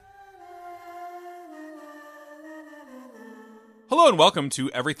Hello and welcome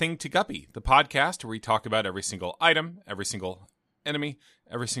to Everything to Guppy, the podcast where we talk about every single item, every single enemy,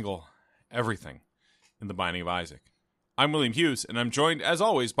 every single everything in the Binding of Isaac. I'm William Hughes, and I'm joined, as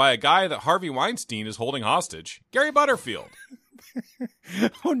always, by a guy that Harvey Weinstein is holding hostage, Gary Butterfield.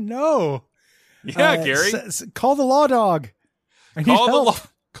 Oh, no. Yeah, Gary. Call the law dog. I need help.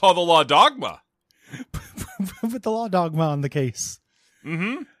 Call the law dogma. Put the law dogma on the case.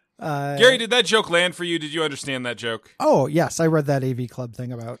 Mm-hmm. Gary, did that joke land for you? Did you understand that joke? Oh, yes. I read that AV Club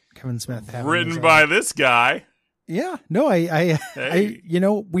thing about Kevin Smith. Written by this guy. Yeah. No, I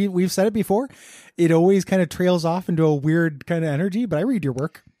we've said it before. It always kind of trails off into a weird kind of energy, but I read your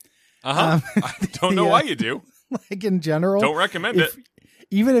work. I don't know why you do. Like in general. Don't recommend it.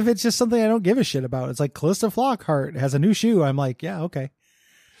 Even if it's just something I don't give a shit about. It's like Callista Flockhart has a new shoe. I'm like, yeah, okay.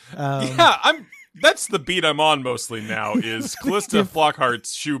 That's the beat I'm on mostly now is Callista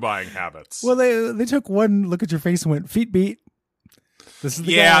Flockhart's shoe buying habits. Well, they took one look at your face and went, feet beat. This is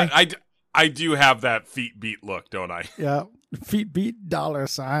the guy. I do have that feet beat look, don't I? Yeah. Feet beat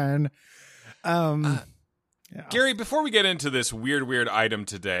 $. Yeah. Gary, before we get into this weird item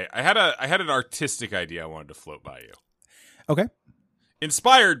today, I had an artistic idea I wanted to float by you. Okay.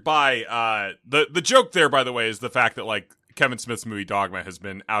 Inspired by the joke there, by the way, is the fact that like Kevin Smith's movie Dogma has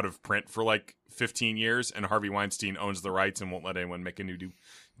been out of print for like 15 years, and Harvey Weinstein owns the rights and won't let anyone make a new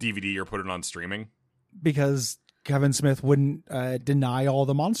DVD or put it on streaming. Because Kevin Smith wouldn't deny all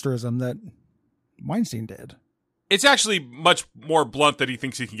the monsterism that Weinstein did. It's actually much more blunt that he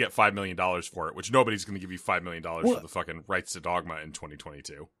thinks he can get $5 million for it, which nobody's going to give you $5 million for the fucking rights to Dogma in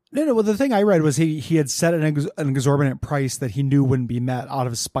 2022. No. Well, the thing I read was he had set an exorbitant price that he knew wouldn't be met out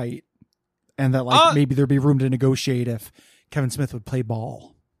of spite, and that maybe there'd be room to negotiate if Kevin Smith would play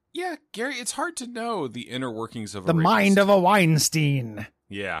ball. Yeah, Gary, it's hard to know the inner workings of the mind of a Weinstein.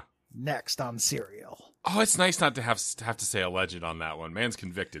 Yeah. Next on Serial. Oh, it's nice not to have to say alleged on that one. Man's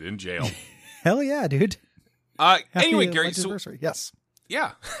convicted in jail. Hell yeah, dude. Anyway, Gary, yes.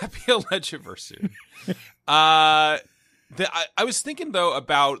 Yeah, happy allegedversary. I was thinking though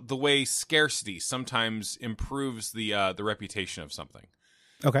about the way scarcity sometimes improves the reputation of something.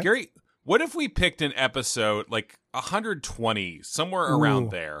 Okay, Gary, what if we picked an episode like 120, somewhere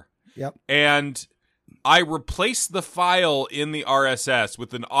around there? Yep. And I replaced the file in the RSS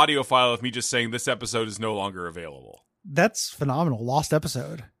with an audio file of me just saying this episode is no longer available. That's phenomenal. Lost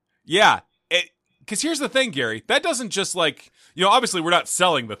episode. Yeah. Because here's the thing, Gary. That doesn't just like, obviously we're not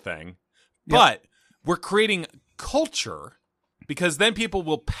selling the thing, but we're creating culture because then people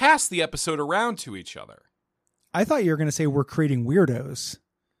will pass the episode around to each other. I thought you were going to say we're creating weirdos.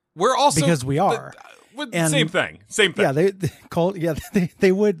 We're also because we are. Same thing. Yeah,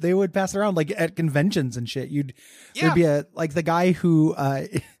 they would pass it around like at conventions and shit. There'd be the guy who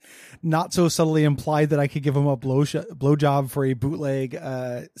not so subtly implied that I could give him a blowjob for a bootleg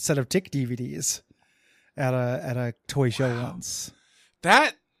set of Tick DVDs at a toy show once.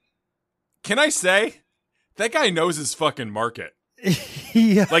 That, can I say, that guy knows his fucking market.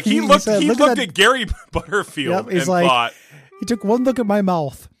 Yeah, he looked at Gary Butterfield and thought, he took one look at my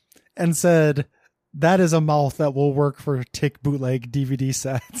mouth and said, that is a mouth that will work for Tick bootleg DVD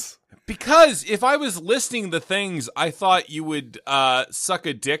sets. Because if I was listing the things I thought you would suck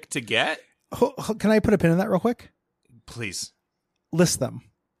a dick to get. Can I put a pin in that real quick? Please. List them.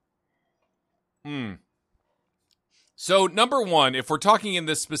 So number one, if we're talking in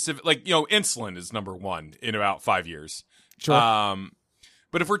this specific, insulin is number one in about 5 years. Sure.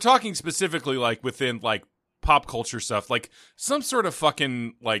 But if we're talking specifically like within like pop culture stuff, like some sort of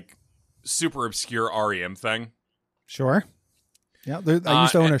fucking like super obscure REM thing. Sure. Yeah, I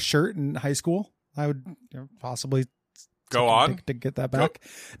used to own a shirt in high school. I would possibly go on to get that back.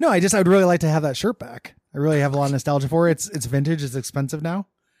 No, I would really like to have that shirt back. I really have a lot of nostalgia for it. It's vintage. It's expensive now.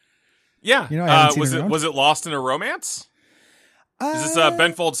 Yeah. I haven't seen was it lost in a romance? Is this a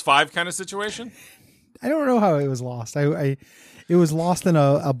Ben Folds 5 kind of situation? I don't know how it was lost. It was lost in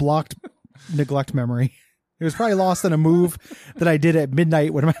a blocked neglect memory. It was probably lost in a move that I did at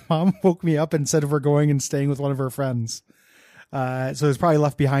midnight when my mom woke me up and said we're going and staying with one of her friends. So it was probably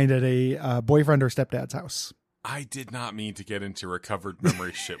left behind at a boyfriend or stepdad's house. I did not mean to get into recovered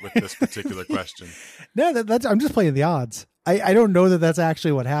memory shit with this particular question. No, I'm just playing the odds. I don't know that that's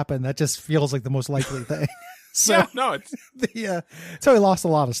actually what happened. That just feels like the most likely thing. So, yeah, no, it's so I lost a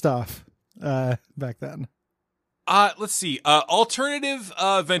lot of stuff back then. Let's see. Alternative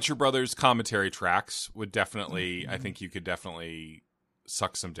Venture Brothers commentary tracks would definitely, I think you could definitely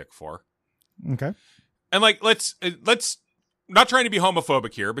suck some dick for. Okay. And like, let's not trying to be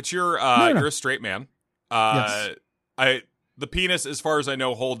homophobic here, but you're a straight man. Yes. The penis, as far as I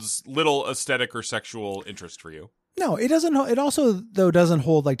know, holds little aesthetic or sexual interest for you. No, it doesn't. It also though doesn't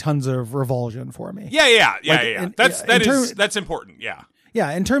hold like tons of revulsion for me. Yeah. That's important. Yeah.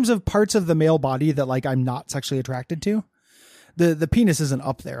 Yeah, in terms of parts of the male body that like I'm not sexually attracted to, the penis isn't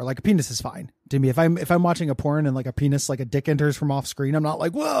up there. Like a penis is fine to me. If I'm watching a porn and like a penis, like a dick enters from off screen, I'm not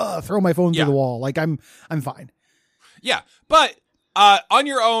like, whoa, throw my phone through the wall. Like I'm fine. Yeah, but on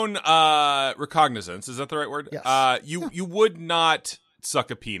your own recognizance, is that the right word? Yes. You would not suck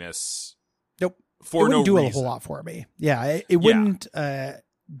a penis. Nope. For no reason. It wouldn't do a whole lot for me. Yeah, it wouldn't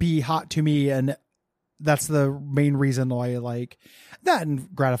be hot to me, and that's the main reason why I like that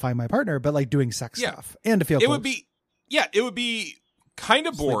and gratify my partner, but like doing sex stuff and to feel close. It would be kind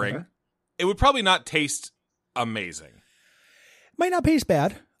of boring. It would probably not taste amazing. Might not taste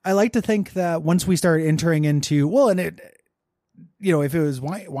bad. I like to think that once we start entering into, and it, if it was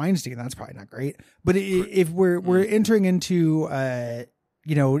Weinstein, that's probably not great. But if we're entering into,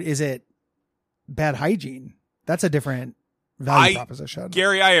 is it bad hygiene? That's a different value proposition.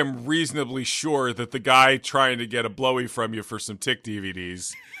 Gary, I am reasonably sure that the guy trying to get a blowy from you for some Tick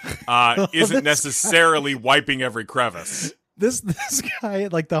DVDs isn't necessarily wiping every crevice. This guy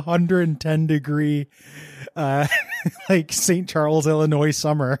at like the 110 degree, like St. Charles, Illinois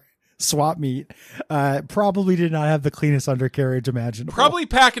summer swap meet, probably did not have the cleanest undercarriage imaginable. Probably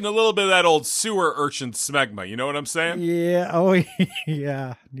packing a little bit of that old sewer urchin smegma. You know what I'm saying? Yeah. Oh,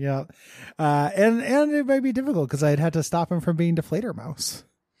 yeah. Yeah. And it might be difficult because I'd had to stop him from being Deflator Mouse.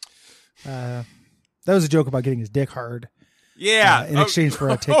 That was a joke about getting his dick hard. Yeah. In exchange for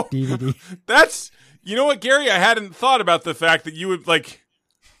a Tick DVD. That's, you know what, Gary? I hadn't thought about the fact that you would like.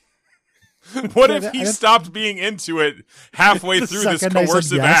 What if he stopped being into it halfway through this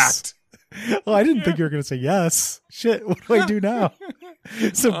coercive act? Well, I didn't think you were going to say yes. Shit, what do I do now?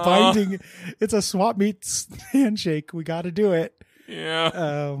 It's a binding. It's a swap meet handshake. We got to do it.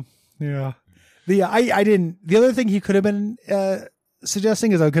 Yeah. Yeah. I didn't. The other thing he could have been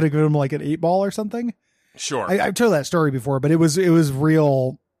suggesting is I could have given him like an 8-ball or something. Sure. I've told that story before, but it was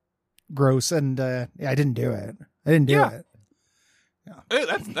real gross, and I didn't do it. I didn't do it.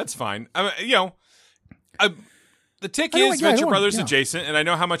 Yeah. That's fine. I mean, the Tick is Venture Brothers adjacent, and I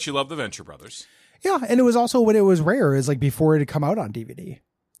know how much you love the Venture Brothers. Yeah, and it was also when it was rare, is like before it had come out on DVD.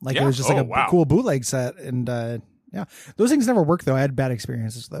 Like it was just like a cool bootleg set, and those things never worked though. I had bad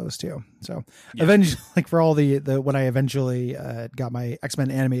experiences with those too. So eventually, like for all the when I eventually got my X-Men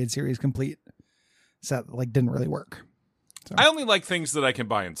animated series complete set, like didn't really work. So. I only like things that I can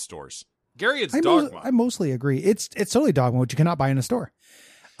buy in stores. Gary, it's Dogma. I mostly agree. It's totally Dogma, which you cannot buy in a store.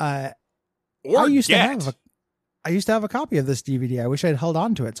 I used to have a copy of this DVD. I wish I'd held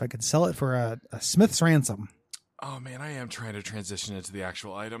on to it so I could sell it for a Smith's ransom. Oh man, I am trying to transition into the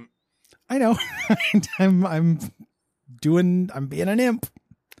actual item. I know. I'm being an imp.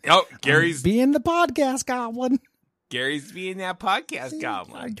 Oh, Gary's being the podcast goblin. Gary's being that podcast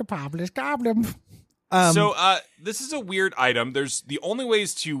goblin. The podcast goblin. So this is a weird item. There's the only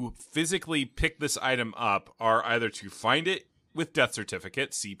ways to physically pick this item up are either to find it with death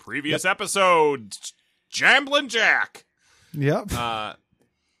certificate, see previous episode, Jamblin' Jack. Yep.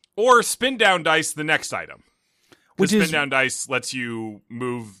 Or spin down dice the next item. Which spin down dice lets you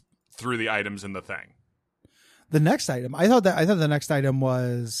move through the items in the thing. The next item. I thought the next item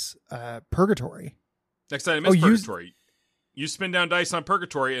was Purgatory. Next item is Purgatory. You spin down dice on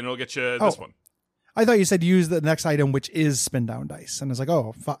Purgatory and it'll get you this one. I thought you said use the next item, which is spin down dice. And I was like,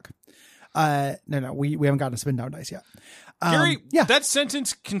 oh, fuck. No, we haven't gotten a spin down dice yet. Gary, that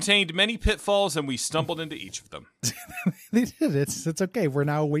sentence contained many pitfalls and we stumbled into each of them. They did. It's okay. We're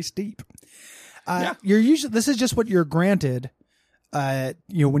now waist deep. This is just what you're granted,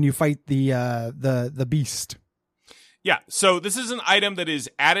 when you fight the beast. Yeah. So this is an item that is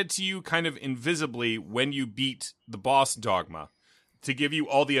added to you kind of invisibly when you beat the boss Dogma, to give you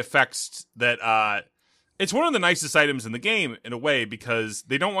all the effects that it's one of the nicest items in the game in a way, because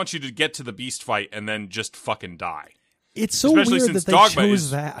they don't want you to get to the beast fight and then just fucking die. It's so weird that they chose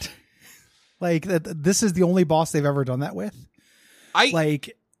that. Like this is the only boss they've ever done that with.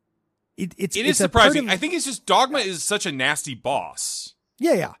 It is surprising. I think it's just Dogma is such a nasty boss.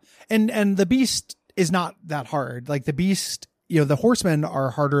 Yeah. And the beast is not that hard. Like the beast, the horsemen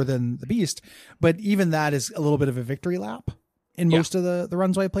are harder than the beast, but even that is a little bit of a victory lap. In most of the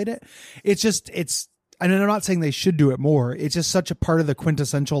runs where I played it, and I'm not saying they should do it more. It's just such a part of the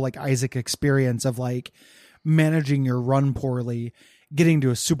quintessential like Isaac experience of like managing your run poorly, getting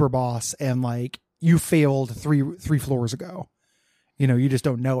to a super boss, and like you failed three floors ago. You just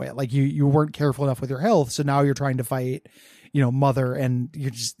don't know it. Like you weren't careful enough with your health, so now you're trying to fight, Mother, and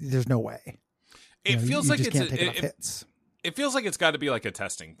there's no way. It feels like can't take enough hits. It feels like it's got to be like a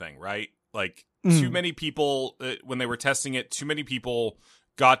testing thing, right? Like too many people, when they were testing it, too many people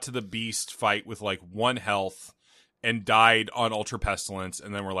got to the beast fight with like 1 health and died on Ultra Pestilence,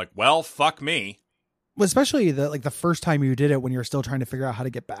 and then were like, well, fuck me. Well, especially the first time you did it when you're still trying to figure out how to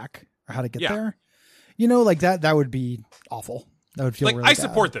get back or how to get there. You know, like that would be awful. That would feel like, really I bad.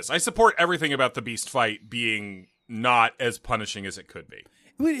 support this. I support everything about the beast fight being not as punishing as it could be.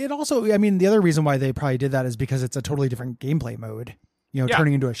 It also, I mean, the other reason why they probably did that is because it's a totally different gameplay mode, you know,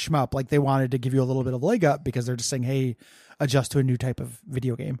 turning into a shmup. Like they wanted to give you a little bit of leg up because they're just saying, hey, adjust to a new type of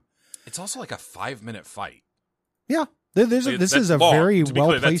video game. It's also like a 5-minute fight. Yeah. This is a long. very To be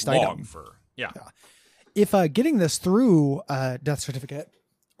clear, well-placed that's long item. Yeah. If getting this through Death Certificate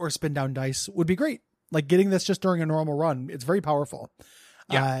or Spin Down Dice would be great. Like getting this just during a normal run, it's very powerful.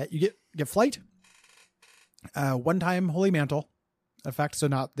 Yeah. You get flight, 1-time Holy Mantle effect, so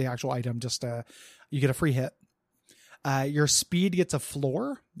not the actual item, just you get a free hit. Your speed gets a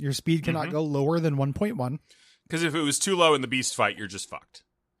floor. Your speed cannot go lower than 1.1. Because if it was too low in the beast fight, you're just fucked.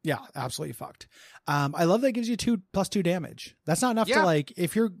 Yeah, absolutely fucked. I love that it gives you 2+2 damage. That's not enough to, like,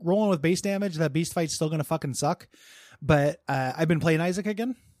 if you're rolling with base damage, that beast fight's still gonna fucking suck. But I've been playing Isaac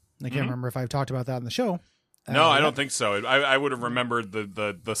again. I can't remember if I've talked about that on the show. No, I don't think so. I would have remembered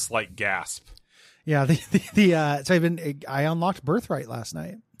the slight gasp. Yeah, so I unlocked Birthright last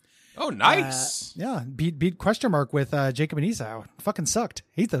night. Oh, nice. Yeah, beat question mark with Jacob and Esau. Fucking sucked.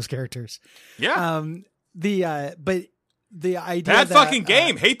 Hate those characters. Yeah. But the idea bad that, fucking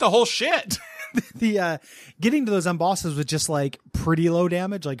game. Hate the whole shit. The getting to those end bosses with just like pretty low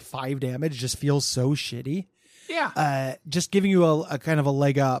damage, like 5 damage, just feels so shitty. Yeah. Just giving you a kind of a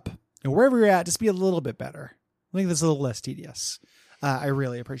leg up, and wherever you're at, just be a little bit better. I think that's a little less tedious. I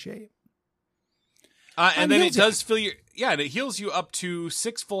really appreciate. And then it does fill your and it heals you up to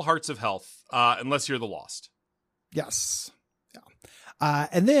 6 full hearts of health, unless you're the Lost. Yes. Yeah.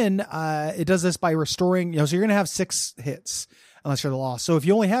 And then it does this by restoring, so you're gonna have 6 hits unless you're the Lost. So if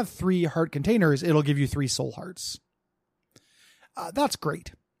you only have 3 heart containers, it'll give you 3 soul hearts. That's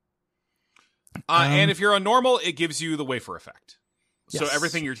great. And if you're a normal, it gives you the wafer effect. So Yes.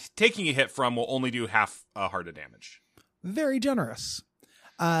 everything you're taking a hit from will only do half a heart of damage. Very generous.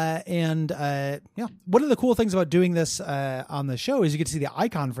 One of the cool things about doing this on the show is you get to see the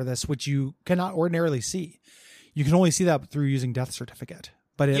icon for this, which you cannot ordinarily see. You can only see that through using Death Certificate,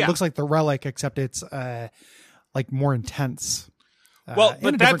 but it looks like the relic, except it's like more intense. Well, in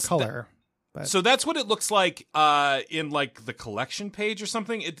but a that's different color. So that's what it looks like in like the collection page or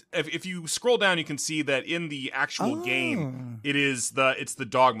something. If you scroll down, you can see that in the actual game, it's the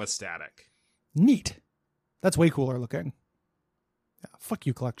Dogma static. Neat. That's way cooler looking. Yeah, fuck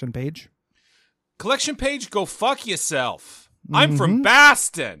you, collection page. Collection page, go fuck yourself. I'm from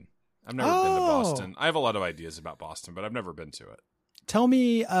Boston. I've never been to Boston. I have a lot of ideas about Boston, but I've never been to it. Tell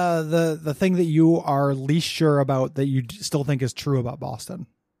me the thing that you are least sure about that you still think is true about Boston.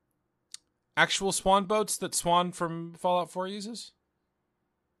 Actual swan boats that Swan from Fallout 4 uses?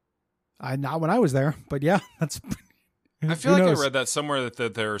 Not when I was there, but yeah, that's. I feel like I read that somewhere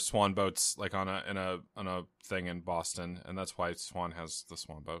that there are swan boats like on a thing in Boston, and that's why Swan has the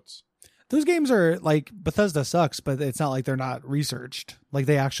swan boats. Those games are like Bethesda sucks, but it's not like they're not researched. Like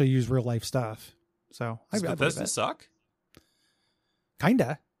they actually use real life stuff. So Does Bethesda suck?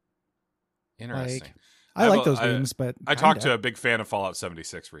 Kinda. Interesting. Like, I like those games, but I talked to a big fan of Fallout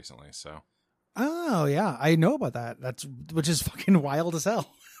 76 recently, so. Oh yeah, I know about that. Which is fucking wild as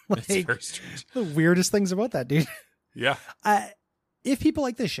hell. Like, it's very strange. The weirdest things about that, dude. Yeah. If people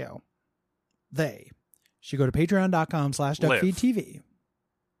like this show, they should go to patreon.com/duckfeedtv.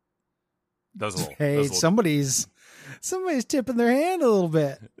 That was a little. Hey, somebody's tipping their hand a little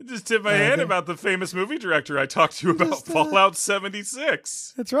bit. I just tipped my hand about the famous movie director I talked to about Fallout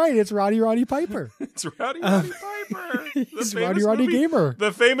 76. That's right. It's Roddy Piper. It's Roddy Piper. He's Roddy Gamer.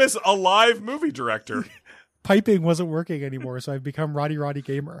 The famous alive movie director. Piping wasn't working anymore, so I've become Roddy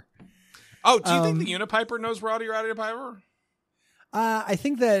Gamer. Oh, do you think the Unipiper knows Roddy Piper? I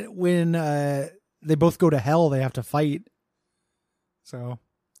think that when they both go to hell, they have to fight. So,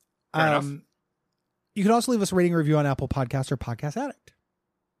 fair enough. You can also leave us a rating review on Apple Podcasts or Podcast Addict.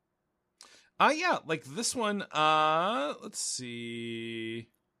 Yeah, like this one. Let's see.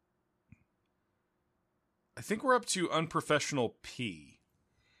 I think we're up to Unprofessional P.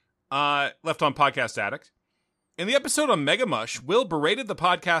 Left on Podcast Addict. In the episode on Mega Mush, Will berated the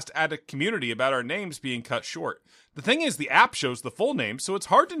Podcast Addict community about our names being cut short. The thing is, the app shows the full name, so it's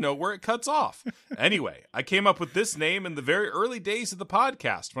hard to know where it cuts off. Anyway, I came up with this name in the very early days of the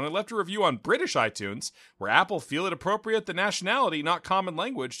podcast when I left a review on British iTunes, where Apple feel it appropriate the nationality, not common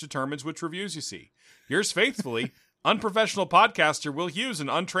language, determines which reviews you see. Yours faithfully, unprofessional podcaster Will Hughes, and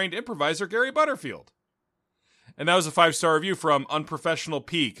untrained improviser Gary Butterfield. And that was a 5-star review from Unprofessional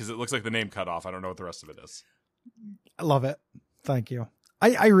P, because it looks like the name cut off. I don't know what the rest of it is. I love it. Thank you.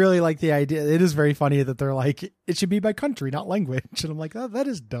 I really like the idea. It is very funny that they're like, it should be by country, not language. And I'm like, oh, that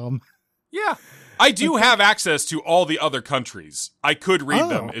is dumb. Yeah. I do have access to all the other countries. I could read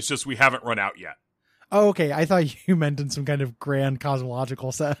them. It's just we haven't run out yet. Oh, okay. I thought you meant in some kind of grand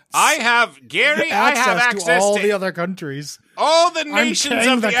cosmological sense. I have access to all the other countries. All the nations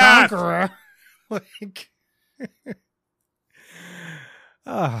of the conqueror. Like,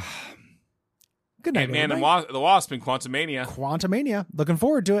 good night, Ant-Man and the Wasp in Quantumania. Quantumania. Looking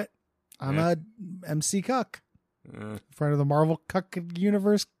forward to it. I'm a MC cuck. Friend of the Marvel cuck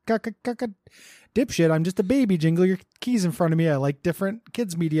universe cuck dipshit. I'm just a baby. Jingle your keys in front of me. I like different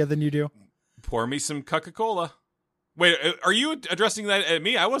kids media than you do. Pour me some Coca-Cola. Wait, are you addressing that at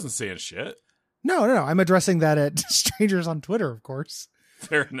me? I wasn't saying shit. No. I'm addressing that at strangers on Twitter, of course.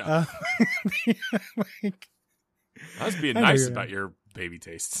 Fair enough. I was being nice about your baby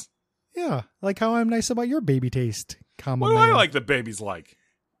tastes. Yeah, like how I'm nice about your baby taste. What do I like the babies like?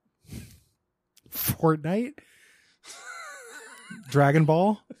 Fortnite? Dragon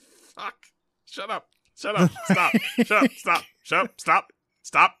Ball? Fuck. Shut up. Stop. Shut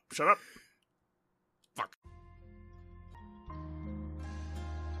up. Fuck.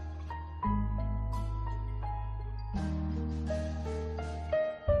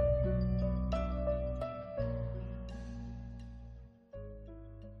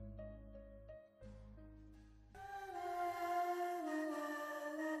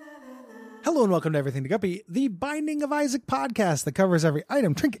 Hello and welcome to Everything to Guppy, the Binding of Isaac podcast that covers every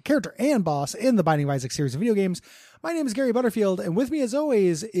item, trinket, character, and boss in the Binding of Isaac series of video games. My name is Gary Butterfield, and with me as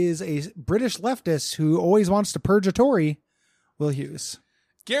always is a British leftist who always wants to purge a Tory, Will Hughes.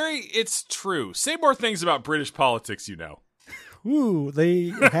 Gary, it's true. Say more things about British politics you know. Ooh, they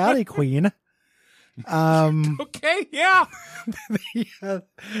had a queen. Okay, yeah.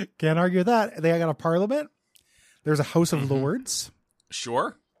 Can't argue with that. They got a parliament. There's a House of Lords.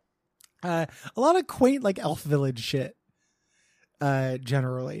 Sure. A lot of quaint, like, elf village shit,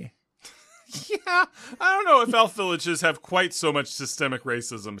 generally. Yeah, I don't know if elf villages have quite so much systemic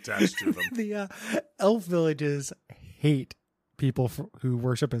racism attached to them. The elf villages hate people who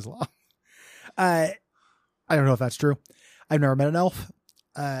worship Islam. I don't know if that's true. I've never met an elf.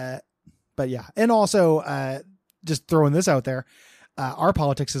 But yeah. And also, just throwing this out there, our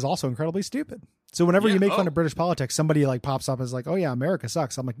politics is also incredibly stupid. So whenever you make fun of British politics, somebody like pops up as like, oh yeah, America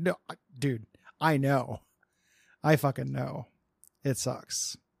sucks. I'm like, no, dude, I know. I fucking know. It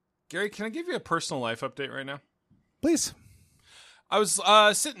sucks. Gary, can I give you a personal life update right now? Please. I was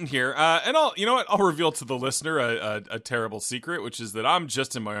sitting here, and I'll reveal to the listener a terrible secret, which is that I'm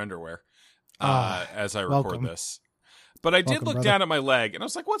just in my underwear as I record this. But I did look down at my leg, and I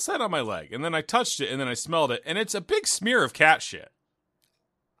was like, what's that on my leg? And then I touched it, and then I smelled it, and it's a big smear of cat shit.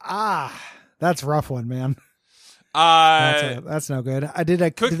 That's a rough one, man. That's no good. Did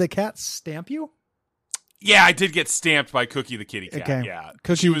the cat stamp you? Yeah, I did get stamped by Cookie the kitty cat. Okay. Yeah,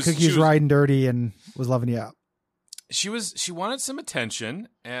 Cookie's riding dirty and was loving you up. She wanted some attention,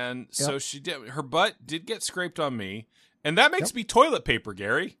 and so she did. Her butt did get scraped on me, and that makes me toilet paper,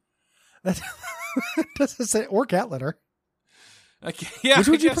 Gary. That doesn't say or cat litter. Yeah, which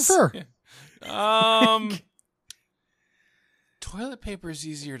would you prefer? Toilet paper is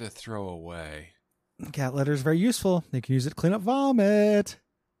easier to throw away. Cat litter is very useful. They can use it to clean up vomit.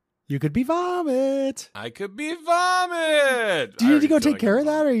 You could be vomit. I could be vomit. Do you need to go take care of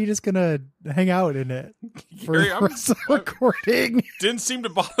that, or are you just going to hang out in it for the rest of the recording? Didn't seem to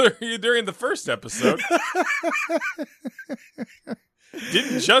bother you during the first episode.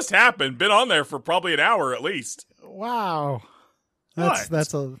 Didn't just happen. Been on there for probably an hour at least. Wow.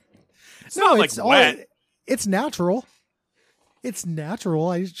 It's not like wet. It's natural. It's natural.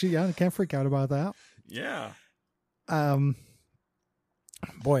 I can't freak out about that. Yeah.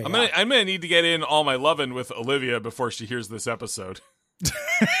 Boy, I'm gonna need to get in all my lovin' with Olivia before she hears this episode,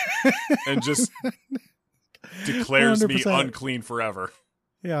 and just declares 100%. Me unclean forever.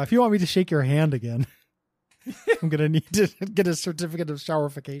 Yeah, if you want me to shake your hand again, I'm gonna need to get a certificate of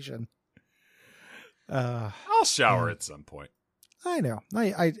showerification. I'll shower at some point. I know.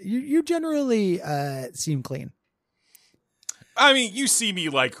 You generally seem clean. I mean, you see me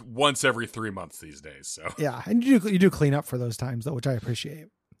like once every 3 months these days, so yeah, and you do clean up for those times though, which I appreciate.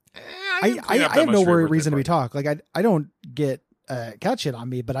 I have no reason to be talk. Like I don't get cat shit on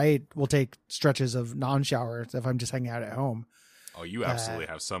me, but I will take stretches of non-showers if I'm just hanging out at home. Oh, you absolutely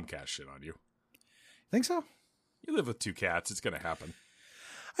have some cat shit on you. Think so? You live with 2 cats; it's gonna happen.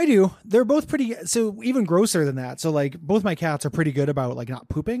 I do. They're both pretty, so even grosser than that. So like both my cats are pretty good about like not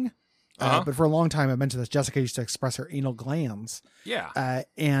pooping. But for a long time, I mentioned this, Jessica used to express her anal glands. Yeah.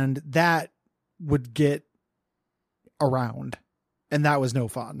 And that would get around, and that was no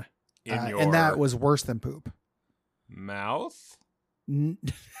fun. And that was worse than poop. Mouth?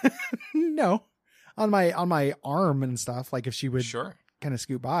 No. On my arm and stuff, like if she would kind of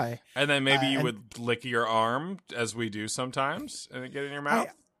scoot by. And then maybe you would lick your arm, as we do sometimes, and then get it in your mouth?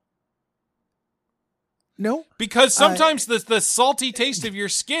 No. Because sometimes the salty taste of your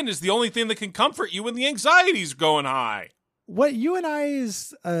skin is the only thing that can comfort you when the anxiety's going high. What you and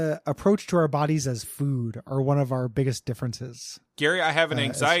I's approach to our bodies as food are one of our biggest differences. Gary, I have an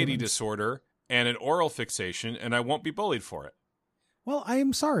anxiety disorder and an oral fixation, and I won't be bullied for it. Well, I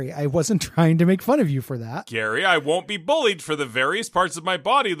am sorry. I wasn't trying to make fun of you for that. Gary, I won't be bullied for the various parts of my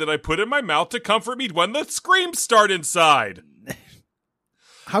body that I put in my mouth to comfort me when the screams start inside.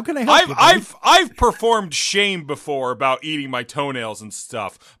 How can I help you? I've performed shame before about eating my toenails and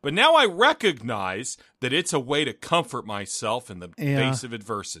stuff, but now I recognize that it's a way to comfort myself in the face of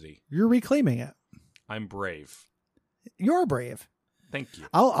adversity. You're reclaiming it. I'm brave. You're brave. Thank you.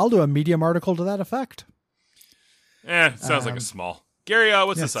 I'll do a Medium article to that effect. Sounds like a small. Gary,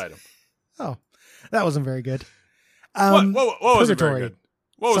 what's this item? Oh, that wasn't very good. What wasn't very good?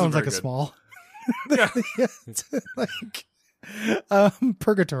 What sounds like a small. Yeah.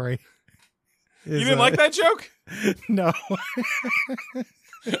 Purgatory. You didn't like that joke? No.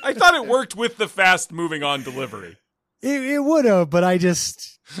 I thought it worked with the fast moving on delivery. It would have, but I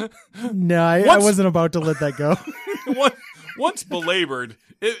just I wasn't about to let that go. Once belabored,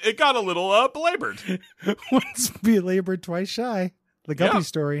 it got a little belabored. Once belabored, twice shy. The Guppy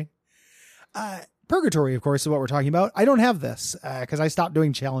story. Purgatory, of course, is what we're talking about. I don't have this because I stopped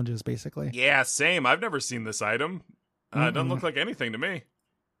doing challenges, basically. Yeah, same. I've never seen this item. It doesn't look like anything to me.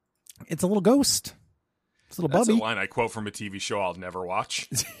 It's a little ghost. It's a little That's bubby. a line I quote from a TV show I'll never watch.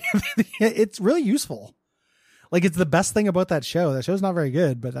 It's really useful. Like, it's the best thing about that show. That show's not very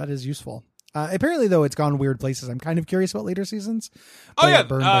good, but that is useful. Apparently, though, it's gone weird places. I'm kind of curious about later seasons. But it got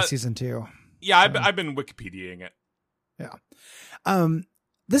burned by season 2. Yeah, I've been Wikipediaing it. Yeah.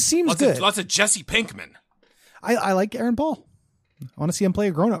 This seems good. Lots of Jesse Pinkman. I like Aaron Paul. I want to see him play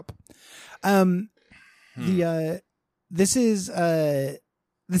a grown-up. This seems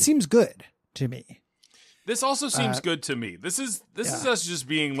good to me. This also seems good to me. This is us just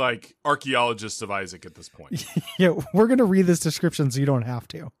being like archaeologists of Isaac at this point. Yeah, we're gonna read this description so you don't have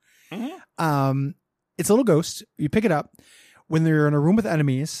to. Mm-hmm. It's a little ghost. You pick it up when they're in a room with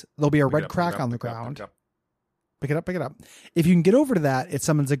enemies. There'll be a red crack on the ground. Pick it up. If you can get over to that, it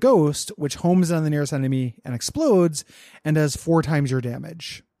summons a ghost, which homes on the nearest enemy and explodes, and does 4 times your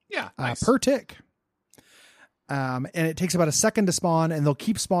damage. Yeah, nice. Per tick. And it takes about a second to spawn, and they'll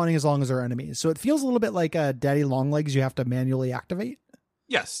keep spawning as long as they're enemies. So it feels a little bit like Daddy Longlegs you have to manually activate.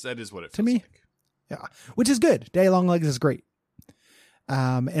 Yes, that is what it feels to me. Like. Yeah, which is good. Daddy Longlegs is great.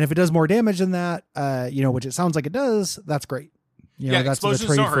 And if it does more damage than that, which it sounds like it does, that's great. That's the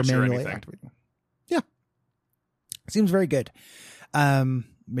trade for manually activating. Yeah, seems very good.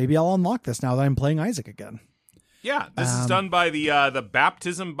 Maybe I'll unlock this now that I'm playing Isaac again. Yeah, this is done by the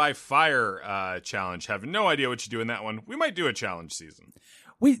Baptism by Fire challenge. Have no idea what you do in that one. We might do a challenge season.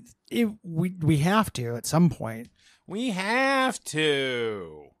 We have to at some point. We have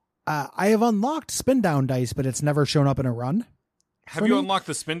to. I have unlocked Spin Down dice, but it's never shown up in a run. Have you unlocked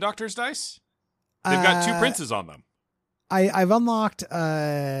the Spin Doctors dice? They've got 2 princes on them. I've unlocked.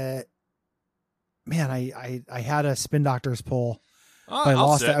 I had a Spin Doctors pull. I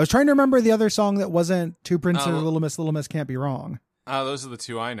lost it. I was trying to remember the other song that wasn't Two Princes or Little Miss Can't Be Wrong. Those are the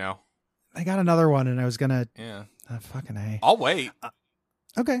 2 I know. I got another one, and I was gonna. Yeah. Fucking A. I'll wait.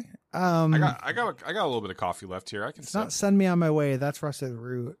 Okay. I got a little bit of coffee left here. I can. It's not Send Me on My Way. That's Rusted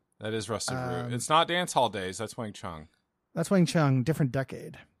Root. That is Rusted Root. It's not Dance Hall Days. That's Wang Chung. That's Wang Chung. Different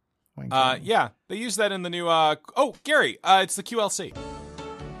decade. Yeah, they use that in the new. Gary. It's the QLC.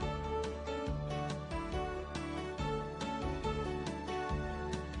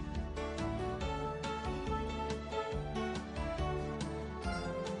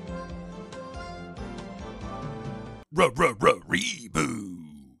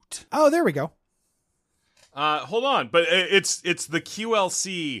 Reboot. Oh, there we go. Hold on, but it's the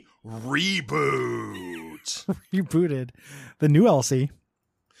QLC reboot. Rebooted. The new LC.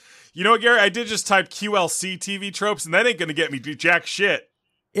 You know what, Gary? I did just type QLC TV tropes, and that ain't gonna get me jack shit.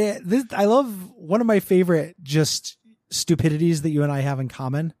 I love one of my favorite just stupidities that you and I have in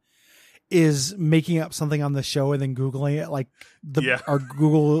common is making up something on the show and then Googling it. Like we're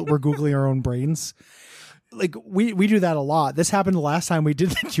Googling our own brains. like we do that a lot. This happened the last time we did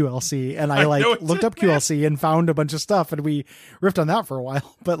the QLC, and I looked up QLC and found a bunch of stuff, and we riffed on that for a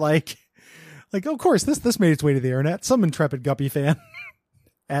while. But like of course this made its way to the internet. Some intrepid Guppy fan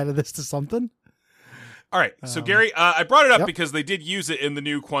added this to something. All right, so Gary, I brought it up because they did use it in the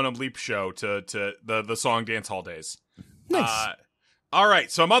new Quantum Leap show to the song Dance Hall Days. Nice. All right,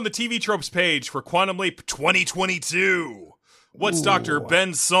 so I'm on the TV Tropes page for Quantum Leap 2022. What's Dr.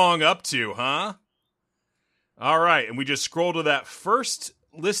 Ben's song up to, huh? All right, and we just scroll to that first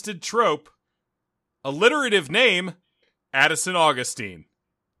listed trope, alliterative name, Addison Augustine.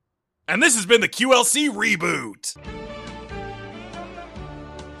 And this has been the QLC reboot.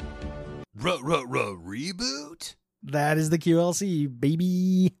 Reboot? That is the QLC,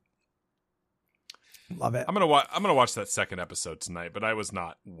 baby. Love it. I'm gonna watch that second episode tonight, but I was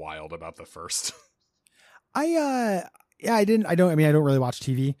not wild about the first. I don't really watch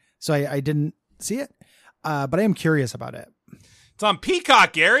TV, so I didn't see it. But I am curious about it. It's on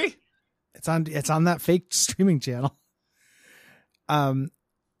Peacock, Gary. It's on that fake streaming channel. The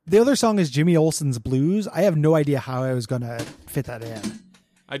other song is Jimmy Olsen's Blues. I have no idea how I was going to fit that in.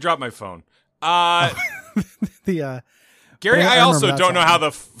 I dropped my phone. Gary, I also don't know how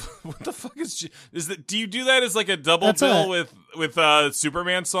what the fuck is that? Do you do that as like a double bill with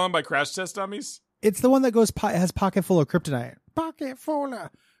Superman song by Crash Test Dummies? It's the one that has Pocket Full of Kryptonite. Pocket Full of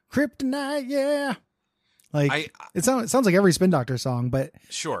Kryptonite, yeah. Like it sounds like every Spin Doctor song, but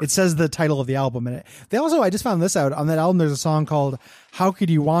sure, it says the title of the album in it. I just found this out on that album. There's a song called "How Could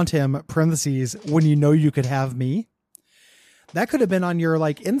You Want Him?" (parentheses) When You Know You Could Have Me. That could have been on your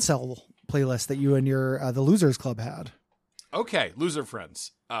like incel playlist that you and your the Losers Club had. Okay, loser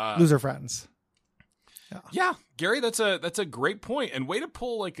friends. Loser friends. Yeah, Gary, that's a great point, and way to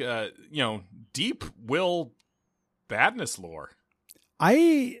pull like deep Will badness lore.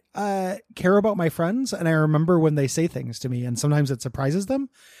 I care about my friends, and I remember when they say things to me, and sometimes it surprises them.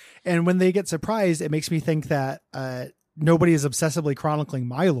 And when they get surprised, it makes me think that nobody is obsessively chronicling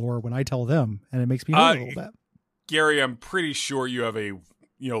my lore when I tell them, and it makes me hurt a little bit. Gary, I'm pretty sure you have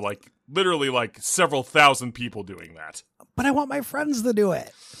literally several thousand people doing that. But I want my friends to do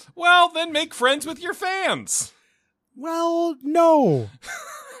it. Well, then make friends with your fans. Well, no.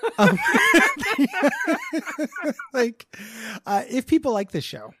 If people like this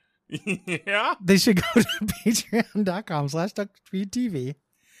show, yeah, they should go to patreon.com/DuckFeedTV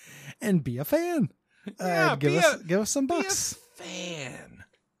and be a fan. Give us some bucks.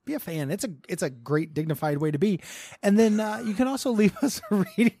 Be a fan. It's a great dignified way to be. And then you can also leave us a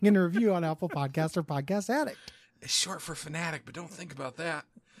rating and review on Apple Podcast or Podcast Addict. It's short for fanatic, but don't think about that.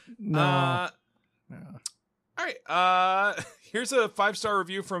 No. All right. Here's a 5-star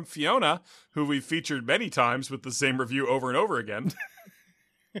review from Fiona, who we've featured many times with the same review over and over again.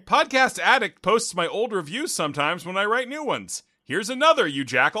 Podcast Addict posts my old reviews sometimes when I write new ones. Here's another, you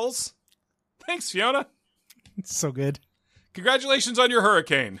jackals. Thanks, Fiona. It's so good. Congratulations on your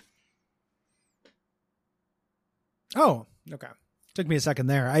hurricane. Oh, okay. Took me a second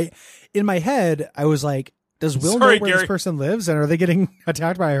there. In my head, I was like, does Will know where Gary. this person lives? And are they getting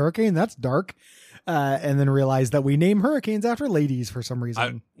attacked by a hurricane? That's dark. And then realized that we name hurricanes after ladies for some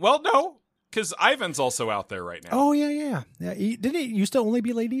reason. No, because Ivan's also out there right now. Oh, yeah. Didn't it used to only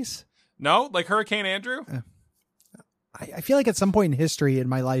be ladies? No, like Hurricane Andrew? I feel like at some point in history in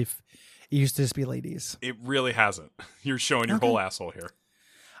my life, it used to just be ladies. It really hasn't. You're showing your whole asshole here.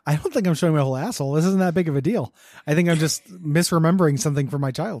 I don't think I'm showing my whole asshole. This isn't that big of a deal. I think I'm just misremembering something from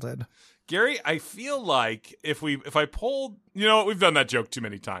my childhood. Gary, I feel like if I polled, we've done that joke too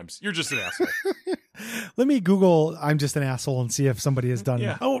many times. You're just an asshole. Let me Google "I'm just an asshole" and see if somebody has done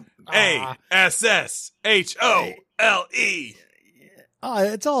it. Oh, ASSHOLE.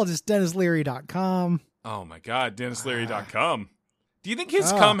 It's all just DennisLeary.com. Oh my God, DennisLeary.com. Do you think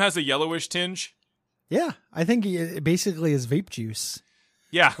his cum has a yellowish tinge? Yeah, I think it basically is vape juice.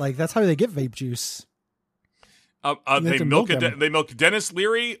 Yeah, like that's how they get vape juice. They milk Dennis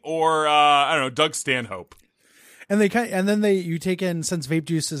Leary or Doug Stanhope. And you take in, since vape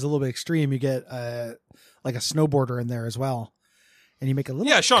juice is a little bit extreme, you get like a snowboarder in there as well, and you make a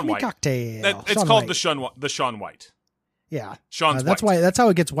little Sean White cocktail. It's called the Sean White. Yeah, Sean's that's white. why that's how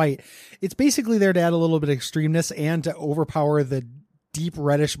it gets white. It's basically there to add a little bit of extremeness and to overpower the deep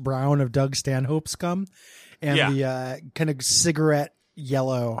reddish brown of Doug Stanhope's cum and the kind of cigarette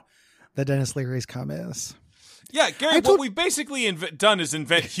yellow that Dennis Leary's cum is. Yeah, Gary, what we've basically done is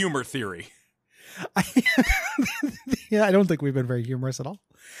invent humor theory. I don't think we've been very humorous at all.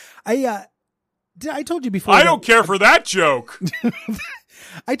 I told you before. I don't care for that joke.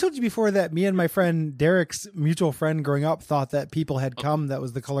 I told you before that me and my friend Derek's mutual friend growing up thought that people had cum that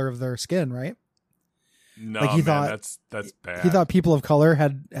was the color of their skin, right? No, like he man, thought that's bad. he thought people of color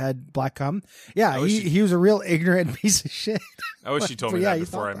had black cum. Yeah, he was a real ignorant piece of shit. I wish you told But me yeah, that he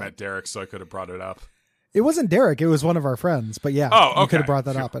before I thought met Derek, so I could have brought it up. It wasn't Derek. It was one of our friends. But yeah, Oh, okay. you could have brought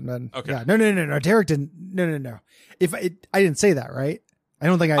that up. And then, Okay. yeah, no. Derek didn't. No. I didn't say that, right? I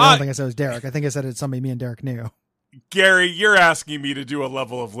don't think I said it was Derek. I think I said it's somebody me and Derek knew. Gary, you're asking me to do a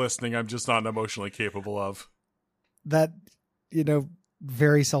level of listening I'm just not emotionally capable of. That,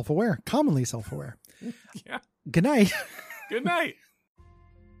 very self-aware, commonly self-aware. Yeah. Good night. Good night.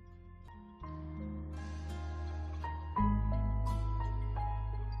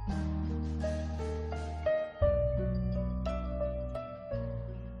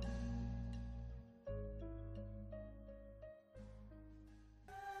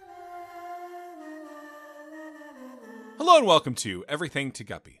 Hello and welcome to Everything to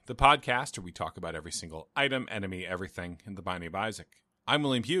Guppy, the podcast where we talk about every single item, enemy, everything in the Binding of Isaac. I'm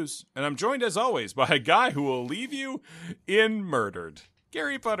William Hughes, and I'm joined as always by a guy who will leave you in murdered,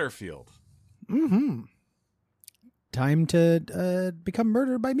 Gary Butterfield. Mm-hmm. Time to become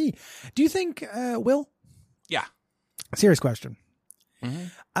murdered by me. Do you think, Will? Yeah. Serious question.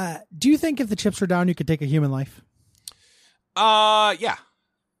 Mm-hmm. Do you think if the chips were down, you could take a human life? Yeah.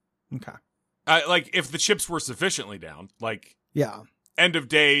 Okay. Like, if the chips were sufficiently down, like, Yeah. end of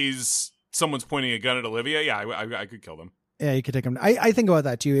days, someone's pointing a gun at Olivia, yeah, I could kill them. Yeah, you could take them. I think about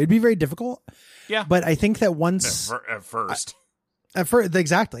that too. It'd be very difficult. Yeah. But I think that once... At first.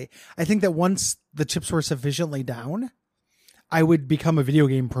 Exactly. I think that once the chips were sufficiently down, I would become a video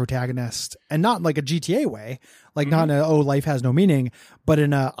game protagonist, and not like a GTA way, like not in a, life has no meaning, but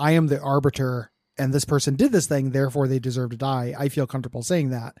in a, I am the arbiter and this person did this thing, therefore they deserve to die. I feel comfortable saying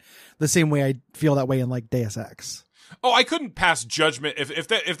that the same way I feel that way in like Deus Ex. Oh, I couldn't pass judgment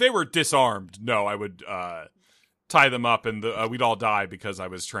if they were disarmed. No, I would tie them up and we'd all die because I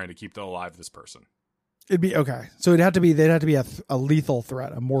was trying to keep alive this person. It'd be okay. So they'd have to be a lethal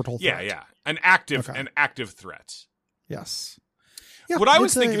threat, a mortal threat. Yeah. An active threat. Yes. Yeah, what I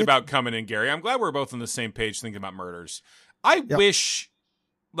was thinking about coming in, Gary, I'm glad we're both on the same page thinking about murders. I wish,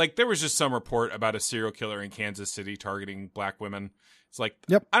 like, there was just some report about a serial killer in Kansas City targeting black women. It's like,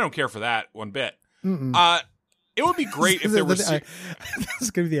 I don't care for that one bit. It would be great if there was... This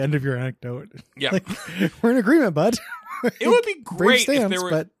is going to be the end of your anecdote. Yeah. Like, we're in agreement, bud. It would be great stance, if there were...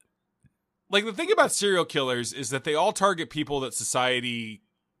 But... Like, the thing about serial killers is that they all target people that society,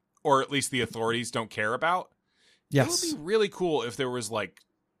 or at least the authorities, don't care about. Yes. It would be really cool if there was, like,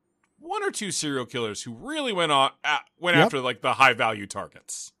 one or two serial killers who really went after, like, the high-value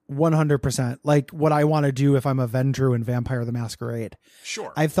targets. 100%. Like what I want to do if I'm a Vendrew in Vampire the Masquerade.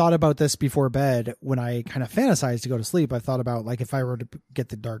 Sure. I've thought about this before bed when I kind of fantasize to go to sleep. I thought about, like, if I were to get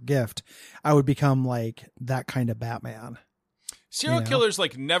the dark gift, I would become, like, that kind of Batman. Serial killers,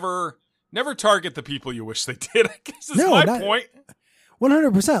 like, never target the people you wish they did, I guess is my point.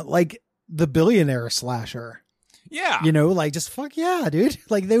 100%. Like the billionaire slasher. Yeah. Like, just fuck yeah, dude.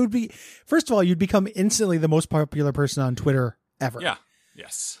 Like, they would be, first of all, you'd become instantly the most popular person on Twitter ever. Yeah.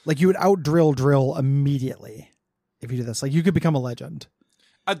 Yes. Like, you would drill immediately if you do this. Like, you could become a legend.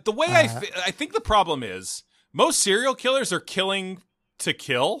 The way I think the problem is most serial killers are killing to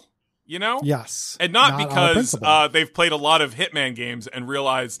kill, Yes. And not because they've played a lot of Hitman games and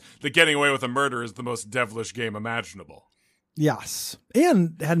realized that getting away with a murder is the most devilish game imaginable. Yes.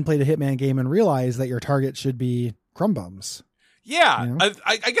 And hadn't played a Hitman game and realized that your target should be crumb bums. Yeah.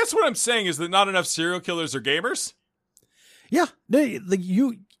 I guess what I'm saying is that not enough serial killers are gamers. Yeah.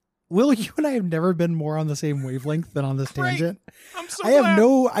 Will, you and I have never been more on the same wavelength than on this tangent. I'm so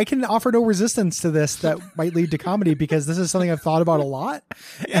glad. I can offer no resistance to this that might lead to comedy because this is something I've thought about a lot.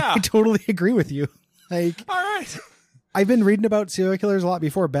 Yeah. I totally agree with you. Like, all right. I've been reading about serial killers a lot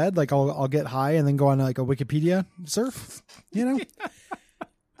before bed. Like, I'll get high and then go on like a Wikipedia surf, not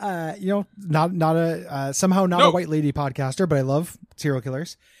a white lady podcaster, but I love serial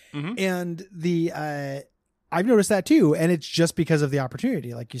killers. Mm-hmm. And I've noticed that too. And it's just because of the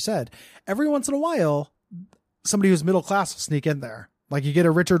opportunity. Like you said, every once in a while, somebody who's middle class will sneak in there. Like, you get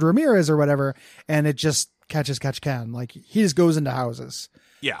a Richard Ramirez or whatever, and it just catch can. Like, he just goes into houses.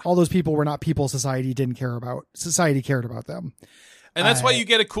 Yeah. All those people were not people society didn't care about. Society cared about them. And that's why you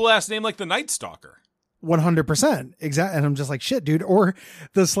get a cool ass name like the Night Stalker. 100%. Exactly. And I'm just like, shit, dude. Or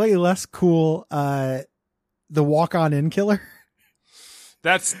the slightly less cool, the walk-on in killer.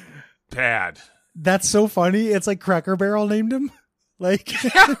 That's bad. That's so funny. It's like Cracker Barrel named him. Like,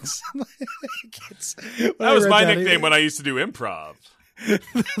 that was my nickname when I used to do improv.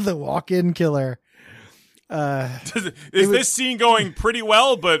 The walk-in killer. Is this scene going pretty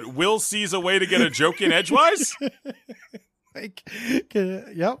well, but Will sees a way to get a joke in edgewise? Like,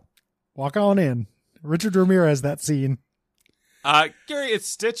 yep. Walk on in. Richard Ramirez, that scene. Gary, it's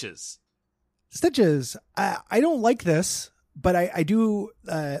Stitches. Stitches. I don't like this, but I do.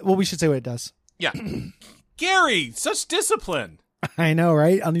 Well, we should say what it does. Yeah. Gary, such discipline. I know,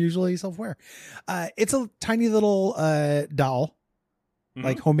 right? Unusually self-aware. It's a tiny little doll,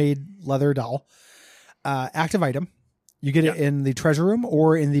 like homemade leather doll. Active item. You get it in the treasure room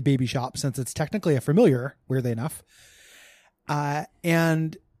or in the baby shop, since it's technically a familiar, weirdly enough.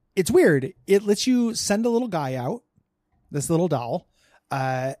 And it's weird. It lets you send a little guy out, this little doll,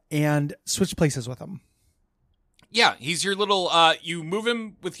 and switch places with him. Yeah, he's your little, you move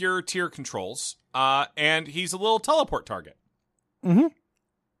him with your tier controls, and he's a little teleport target. Mm-hmm.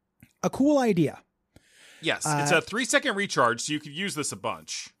 A cool idea. Yes, it's a 3-second recharge, so you could use this a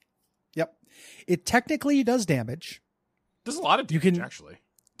bunch. Yep. It technically does damage. Does a lot of damage, actually.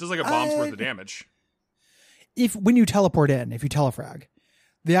 Does like a bomb's worth of damage. When you teleport in, if you telefrag.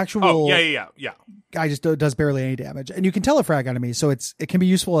 The actual guy just does barely any damage. And you can telefrag enemies, so it can be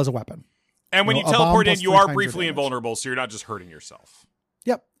useful as a weapon. And when you teleport in, you are briefly invulnerable, so you're not just hurting yourself.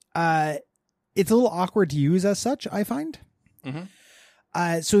 Yep. It's a little awkward to use as such, I find.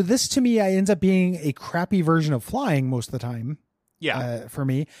 Mm-hmm. So this, to me, ends up being a crappy version of flying most of the time. Yeah. For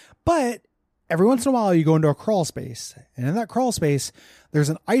me. But every once in a while, you go into a crawl space. And in that crawl space, there's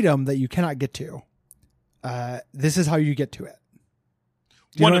an item that you cannot get to. This is how you get to it.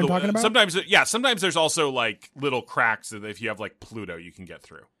 Do you know what I'm talking about? Sometimes there's also like little cracks that if you have like Pluto, you can get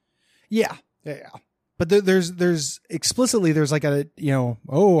through. Yeah. But there's explicitly, there's like a,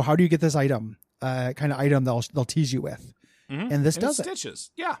 how do you get this item? Kind of item they'll tease you with. Mm-hmm. And this does it.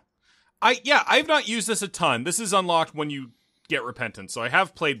 Stitches. Yeah. I've not used this a ton. This is unlocked when you get Repentance. So I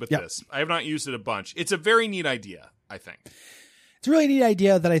have played with this. I have not used it a bunch. It's a very neat idea, I think. It's a really neat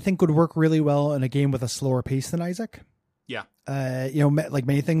idea that I think would work really well in a game with a slower pace than Isaac. Yeah. Like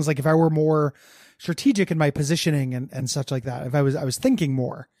many things, like if I were more strategic in my positioning and such like that, if I was thinking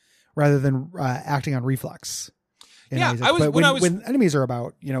more rather than acting on reflex. Yeah. Isaac. When enemies are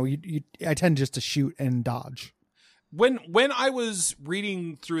about, I tend just to shoot and dodge. When I was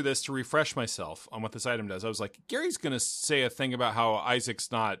reading through this to refresh myself on what this item does, I was like, Gary's going to say a thing about how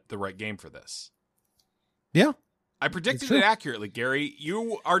Isaac's not the right game for this. Yeah. I predicted it accurately, Gary.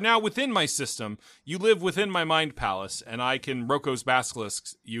 You are now within my system. You live within my mind palace, and I can Roko's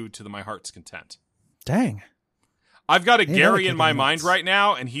Basilisk you to my heart's content. Dang. I've got a Gary in my mind right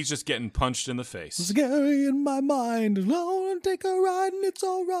now, and he's just getting punched in the face. There's a Gary in my mind. I want to take a ride, and it's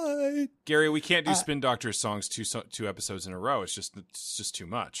all right. Gary, we can't do Spin Doctor songs two episodes in a row. It's just too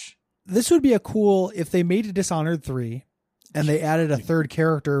much. This would be if they made a Dishonored 3, and they added a third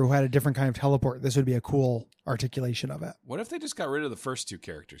character who had a different kind of teleport. This would be a cool articulation of it. What if they just got rid of the first two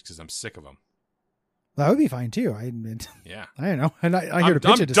characters because I'm sick of them? That would be fine too. I don't know. I'm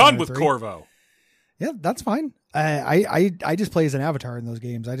done with Corvo. Yeah, that's fine. I just play as an avatar in those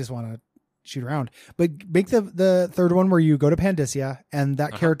games. I just want to shoot around. But make the third one where you go to Pandacia and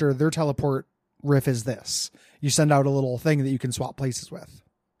that character, their teleport riff is this. You send out a little thing that you can swap places with.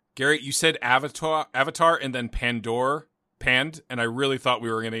 Gary, you said Avatar and then Panned, and I really thought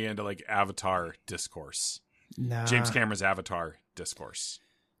we were going to get into like Avatar discourse. Nah. James Cameron's Avatar discourse.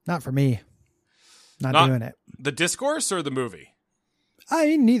 Not for me. Not doing it. The discourse or the movie? I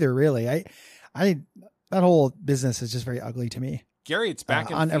mean, neither really. I that whole business is just very ugly to me. Gary, it's back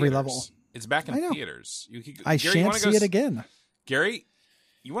in on theaters. every level. It's back in theaters. I shan't see it again. Gary,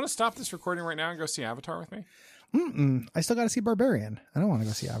 you want to stop this recording right now and go see Avatar with me? I still got to see Barbarian. I don't want to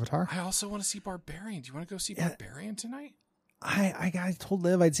go see Avatar. I also want to see Barbarian. Do you want to go see Barbarian tonight? I told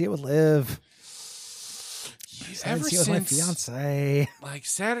Liv I'd see it with Liv. Ever since my fiance, like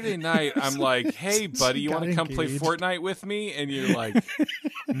Saturday night, I'm like, "Hey, buddy, you want to come play Fortnite with me?" And you're like,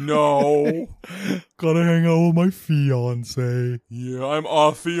 "No, gotta hang out with my fiance." Yeah, I'm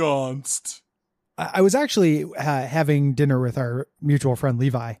affianced. I was actually having dinner with our mutual friend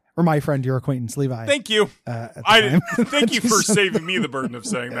Levi, or my friend, your acquaintance Levi. Thank you. Thank you for saving me the burden of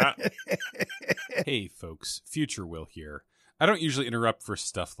saying that. Hey, folks, Future Will here. I don't usually interrupt for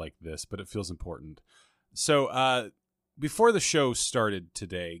stuff like this, but it feels important. So, before the show started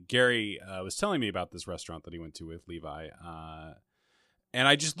today, Gary was telling me about this restaurant that he went to with Levi, and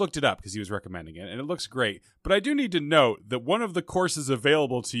I just looked it up because he was recommending it, and it looks great. But I do need to note that one of the courses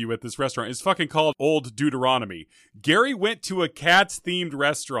available to you at this restaurant is fucking called Old Deuteronomy. Gary went to a Cats-themed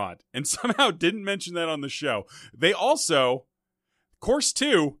restaurant and somehow didn't mention that on the show. They also, course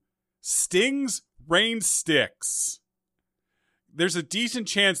 2, Sting's Rain Sticks. There's a decent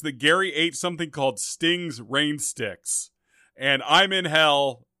chance that Gary ate something called Sting's Rain Sticks. And I'm in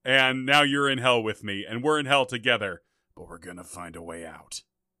hell, and now you're in hell with me, and we're in hell together. But we're gonna find a way out.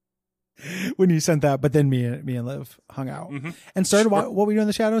 when you sent that. But then me and Liv hung out and started What We Do in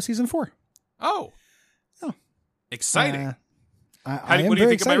the Shadows season 4. Oh, exciting! What do you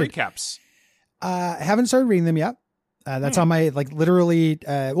think of my recaps? Haven't started reading them yet. That's on my literally.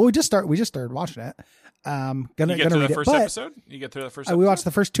 We just started watching it. You get through the first episode. You get through the first. We watched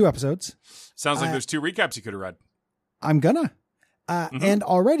the first 2 episodes. Sounds like there's 2 recaps you could have read. I'm gonna, and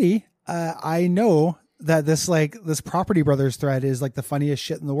already I know that this Property Brothers thread is like the funniest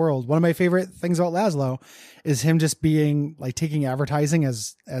shit in the world. One of my favorite things about Laszlo is him just being like taking advertising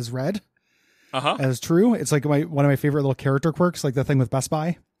as read, as true. It's like one of my favorite little character quirks, like the thing with Best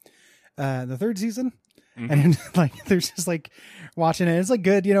Buy, the 3rd season, and like there's just like watching it. It's like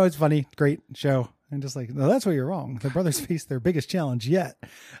good, it's funny, great show. And just like, no, that's where you're wrong. The brothers face their biggest challenge yet.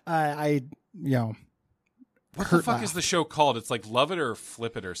 What the fuck is the show called? It's like Love It or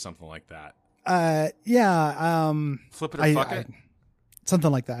Flip It or something like that. Flip It or Fuck It?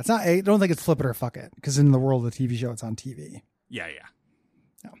 Something like that. It's not. I don't think it's Flip It or Fuck It, because in the world of the TV show, it's on TV. Yeah.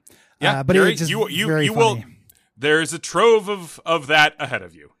 No. But Gary, it's just very you funny. will. There's a trove of that ahead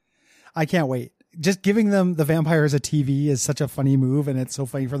of you. I can't wait. Just giving them the vampires a TV is such a funny move, and it's so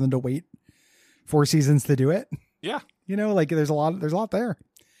funny for them to wait 4 seasons to do it. Yeah. There's a lot there.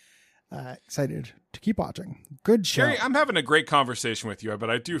 Excited to keep watching. Good show. Gary, I'm having a great conversation with you, but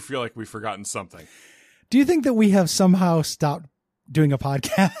I do feel like we've forgotten something. Do you think that we have somehow stopped doing a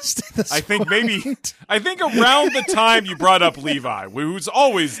podcast? I think around the time you brought up Levi, who's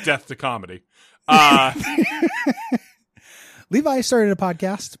always death to comedy. Levi started a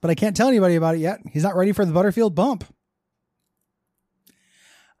podcast, but I can't tell anybody about it yet. He's not ready for the Butterfield bump.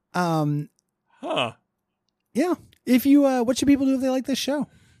 Yeah. If you, what should people do if they like this show?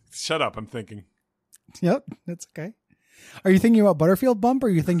 Shut up. I'm thinking. Yep. That's okay. Are you thinking about Butterfield bump, or are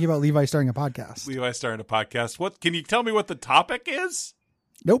you thinking about Levi starting a podcast? Levi starting a podcast. What, can you tell me what the topic is?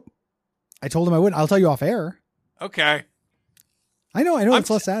 Nope. I told him I wouldn't. I'll tell you off air. Okay. I know it's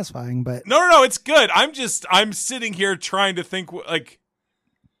less satisfying, but no, it's good. I'm sitting here trying to think like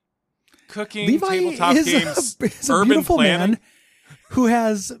cooking, Levi tabletop games, urban planning. Man who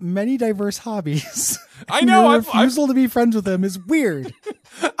has many diverse hobbies. I know. Your refusal to be friends with him is weird.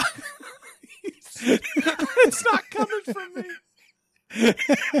 It's not coming from me.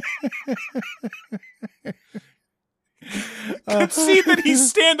 Could see that he's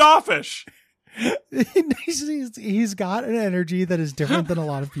standoffish. He's got an energy that is different than a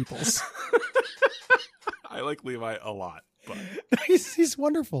lot of people's. I like Levi a lot, but he's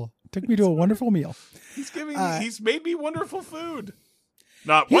wonderful. Took me to a wonderful meal. He's made me wonderful food.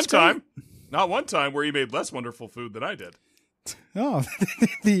 Not one time where he made less wonderful food than I did. Oh,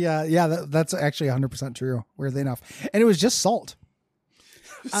 that's actually 100% true. Weirdly enough, and it was just salt.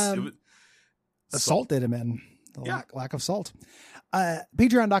 The salt did him in. The lack of salt.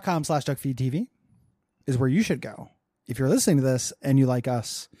 Patreon.com/DuckFeedTV is where you should go if you're listening to this and you like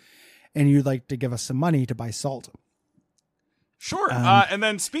us and you'd like to give us some money to buy salt. Sure. And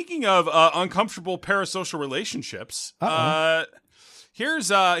then speaking of uncomfortable parasocial relationships,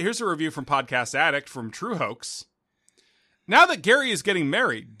 here's a review from Podcast Addict from True Hoax. Now that Gary is getting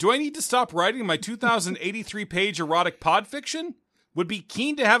married, do I need to stop writing my 2,083-page erotic pod fiction? Would be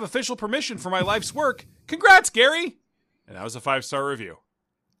keen to have official permission for my life's work. Congrats, Gary! And that was a 5-star review.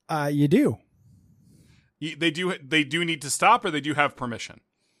 You do. They do need to stop, or they do have permission?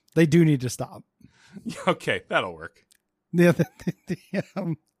 They do need to stop. Okay, that'll work. Yeah.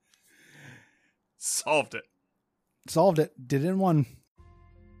 Solved it. Did it in one.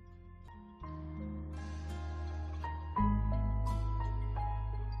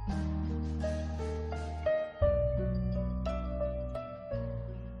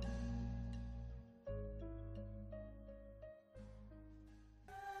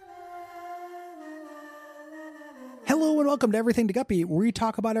 Hello and welcome to Everything to Guppy, where we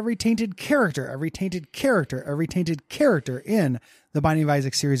talk about every tainted character in the Binding of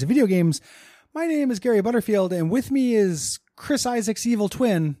Isaac series of video games. My name is Gary Butterfield, and with me is Chris Isaac's evil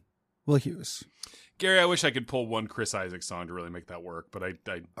twin, Will Hughes. Gary, I wish I could pull one Chris Isaac song to really make that work, but I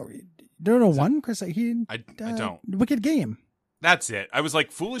don't know one Chris. I don't. Wicked Game. That's it. I was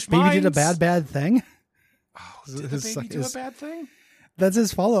like, Foolish Minds. Baby did a bad thing. Oh, did the baby do a bad thing? That's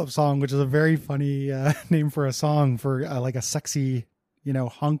his follow-up song, which is a very funny name for a song for like a sexy,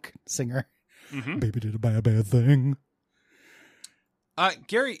 hunk singer. Mm-hmm. Baby did a bad thing.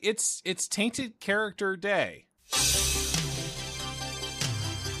 Gary, it's Tainted Character Day.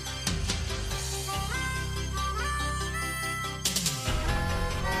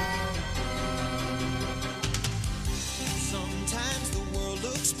 Sometimes the world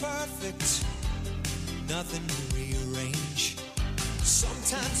looks perfect, nothing to rearrange.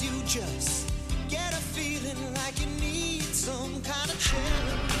 Sometimes you just get a feeling like you need some kind of chill.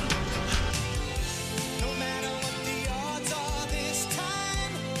 No matter what the odds are this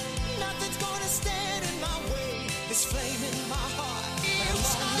time, nothing's gonna stand in my way. This flame in my heart, but a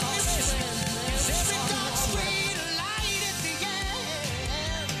long lost friend. Every dark street, a light at the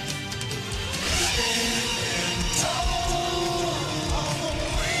end. Tall on the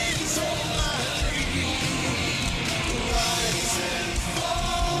wings of my dream, rise and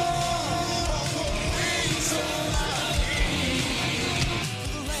fall on the wings of my dream.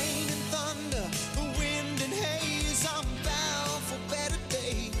 The rain and thunder, the wind and haze, I'm bound for better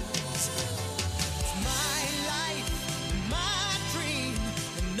days. It's my life, my dream,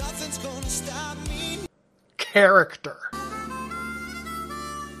 and nothing's gonna stop me. Character.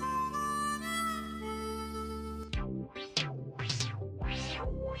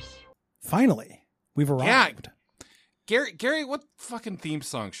 Finally, we've arrived. Gary, what fucking theme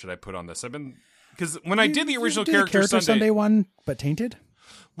song should I put on this? Because when I did the original You did a Character Sunday one, but tainted.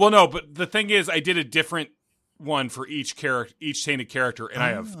 well, no, but the thing is, I did a different one for each tainted character, and I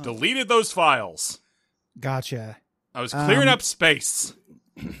have deleted those files. Gotcha. I was clearing up space.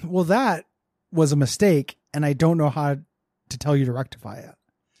 Well, that was a mistake, and I don't know how to tell you to rectify it.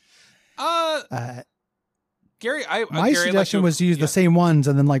 Gary, My suggestion was to use the same ones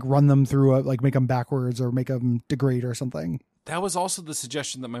and then like run them through, like make them backwards or make them degrade or something. That was also the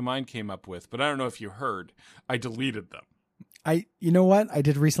suggestion that my mind came up with, but I don't know if you heard. I deleted them. You know what? I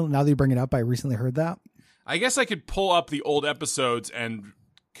did recently, now that you bring it up, I recently heard that. I guess I could pull up the old episodes and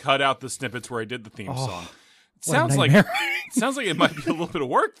cut out the snippets where I did the theme song. Sounds like it might be a little bit of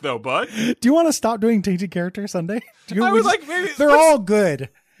work though, bud. Do you want to stop doing Tainted Character Sunday? They're let's- all good.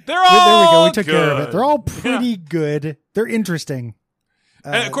 They're all There we go. We took good. care of it. They're all pretty good. They're interesting.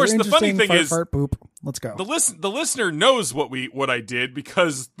 And of course, they're the funny interesting. thing is, fart, poop. Let's go. the listener knows what I did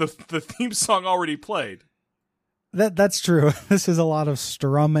because the theme song already played. That's true. This is a lot of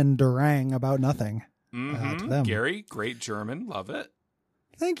strum and durang about nothing. To Mm-hmm. them. Gary, great German, love it.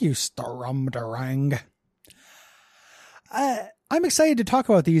 Thank you, strum durang. I'm excited to talk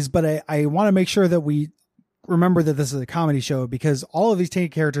about these, but I want to make sure that we remember that this is a comedy show because all of these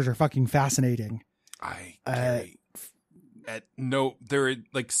tainted characters are fucking fascinating. Gary, there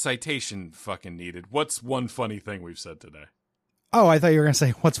like citation fucking needed. What's one funny thing we've said today? Oh, I thought you were going to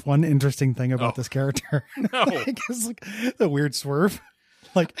say, what's one interesting thing about Oh. this character? No. It's like the weird swerve.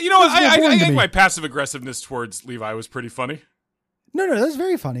 Like, You know what? this was I important to think me. my passive aggressiveness towards Levi was pretty funny. No, that's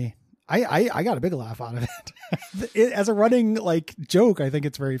very funny. I got a big laugh out of it. As a running like joke, I think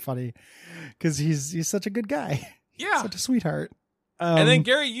it's very funny because he's such a good guy. Yeah. Such a sweetheart. And then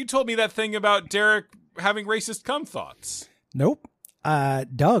Gary, you told me that thing about Derek having racist cum thoughts. Nope.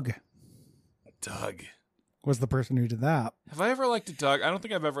 Doug Doug. was the person who did that. Have I ever liked a Doug? I don't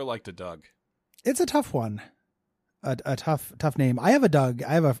think I've ever liked a Doug. It's a tough one. A tough name. I have a Doug.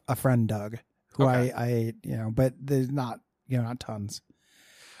 I have a friend Doug who Okay. I but there's not tons.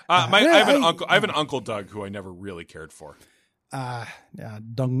 I have an uncle Doug who I never really cared for. Yeah,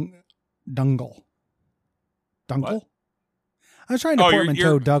 Dungle. Dungle? What? I was trying to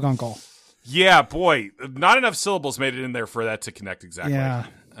portmanteau Doug Uncle. Yeah, boy, not enough syllables made it in there for that to connect exactly. Yeah,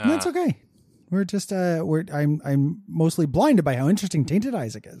 that's okay. We're just I'm mostly blinded by how interesting Tainted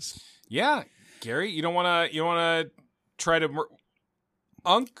Isaac is. Yeah, Gary, you wanna try to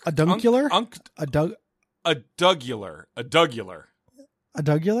A dungular? a Dougular. A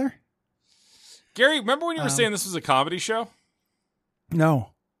Dougular? Gary, remember when you were saying this was a comedy show?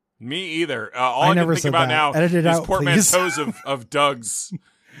 No. Me either. All I never can think said about that. now Edit it is out, portmanteaus of Doug's.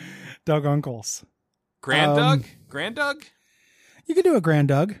 Doug Uncles. Grand Doug? Grand Doug? You could do a Grand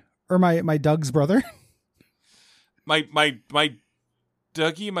Doug or my Doug's brother. My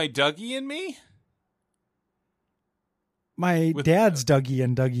Dougie and me? My With- dad's Dougie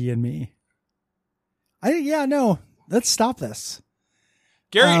and me. No. Let's stop this.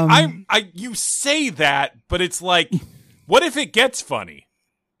 Gary, you say that, but it's like, what if it gets funny?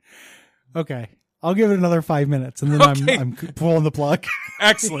 Okay. I'll give it another 5 minutes and then Okay. I'm pulling the plug.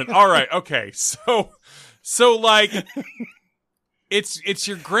 Excellent. All right. Okay. So like, it's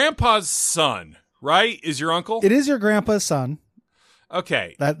your grandpa's son, right? Is your uncle? It is your grandpa's son.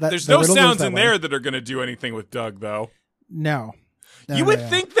 Okay. That- There's the no riddle sounds goes in that there way. that are going to do anything with Doug, though. No. You would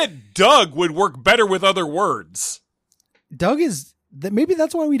think that Doug would work better with other words. Doug is that maybe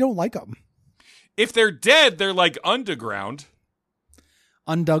that's why we don't like him. If they're dead, they're like underground.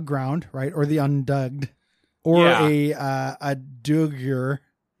 Undug ground, right? Or the undugged. Or Yeah. a Dougur.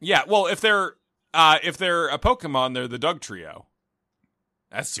 Yeah, well, if they're a Pokemon, they're the Doug trio.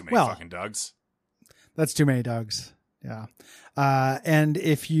 That's too many Well, fucking Dougs. That's too many Dougs. Yeah. And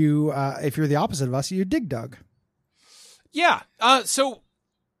if you're the opposite of us, you dig Doug. Yeah. So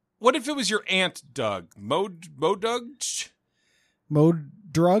what if it was your aunt Doug? Modudge?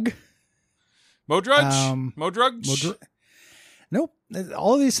 Modrug? Modrudge? Modrudge? Nope.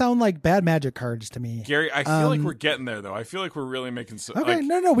 All of these sound like bad magic cards to me. Gary, I feel like we're getting there, though. I feel like we're really making some. Okay, like,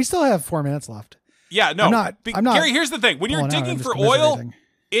 no, we still have 4 minutes left. Yeah, no. I'm not. Gary, here's the thing: when you're pulling out, digging I'm for just oil, commiserating.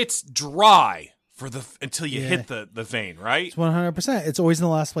 it's dry until you Yeah. hit the vein, right? It's 100%. It's always in the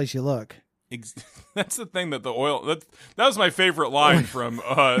last place you look. That's the thing that the oil. That was my favorite line from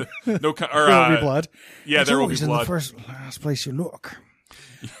No. There will be blood. Yeah, It's there will be always in blood. the last place you look.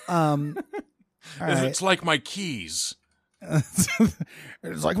 All right. It's like my keys.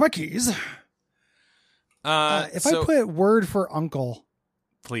 It's like my keys. If I put word for uncle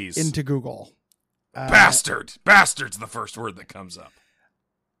please into Google, bastard's the first word that comes up.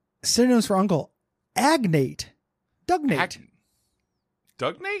 synonyms for uncle: agnate, dugnate.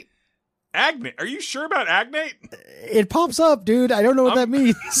 Dugnate? Agnate? Are you sure about agnate? It pops up, dude. I don't know what that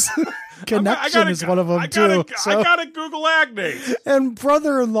means. Connection is one of them too. I gotta Google agnate. And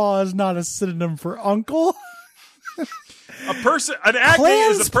brother-in-law is not a synonym for uncle. An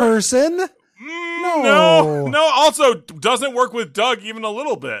agnate is a person. Clansperson. No. Also, doesn't work with Doug even a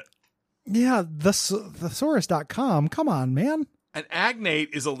little bit. Yeah, thesaurus.com. Come on, man. An agnate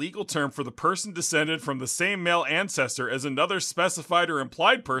is a legal term for the person descended from the same male ancestor as another specified or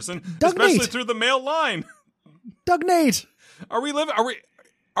implied person, especially Dugnate. through the male line. Dugnate. Are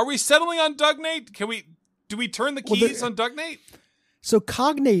we settling on Dugnate? Do we turn the keys on Dugnate? So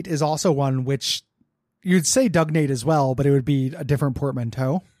cognate is also one which you'd say dugnate as well, but it would be a different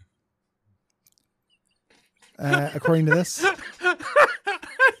portmanteau. According to this.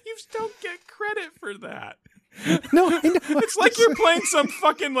 You don't get credit for that. No, I know. It's like you're playing some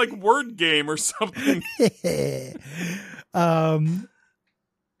fucking like word game or something.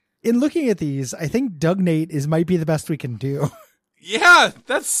 In looking at these, I think dugnate might be the best we can do. Yeah,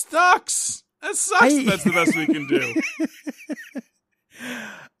 that sucks. That's the best we can do.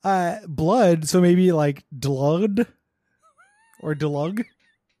 Blood, so maybe like dlud or dlug.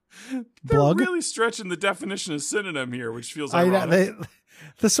 They're Blug. really stretching the definition of synonym here, which feels I know, ironic.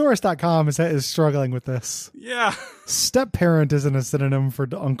 thesaurus.com is struggling with this. Yeah, Step parent isn't a synonym for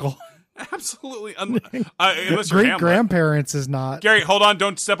uncle. absolutely. Unless you're Great Hamlet. grandparents is not. Gary, hold on.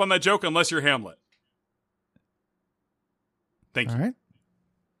 Don't step on that joke unless you're Hamlet. Thank All you. right.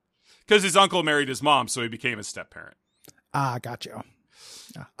 Because his uncle married his mom, so he became a step parent. Got you.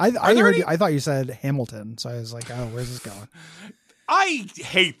 Yeah. I thought you said Hamilton, so I was like, oh, where's this going? I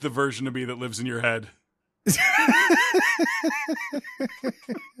hate the version of me that lives in your head.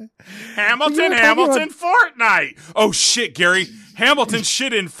 Hamilton, Fortnite. Oh shit, Gary. Hamilton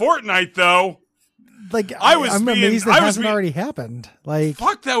shit in Fortnite though. Like being- I'm amazed it I was hasn't being- already happened. Like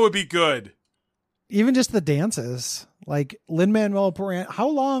Fuck, that would be good. even just the dances. Like Lin-Manuel Miranda.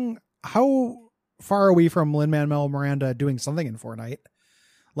 How far are we from Lin-Manuel Miranda doing something in Fortnite?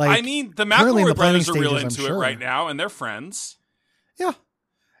 Like I mean, the currently in McElroy the planning brothers are real stages, into I'm it sure. right now, and they're friends. Yeah.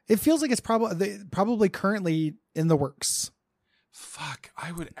 It feels like it's probably currently in the works. Fuck,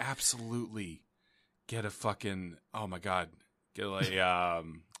 I would absolutely get a fucking, oh my god, get a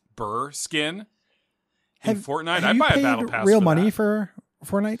Burr skin in Fortnite. Have I'd you buy a paid battle pass real for money that. for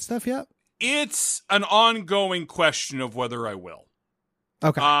Fortnite stuff yet? It's an ongoing question of whether I will.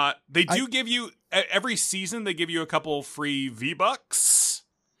 Okay. They do give you every season. They give you a couple free V-Bucks.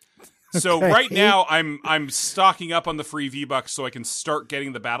 So Okay. right now, I'm stocking up on the free V-Bucks so I can start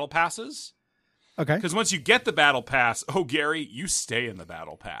getting the battle passes. Okay. Because once you get the battle pass, oh Gary, you stay in the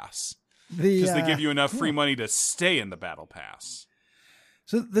battle pass because they give you enough free money to stay in the battle pass.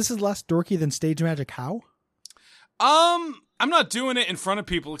 So this is less dorky than Stage Magic. How? I'm not doing it in front of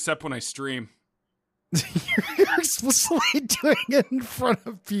people except when I stream. You're explicitly doing it in front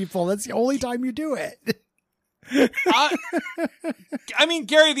of people. That's the only time you do it. I mean,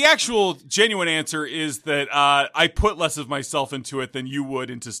 Gary, the actual genuine answer is that I put less of myself into it than you would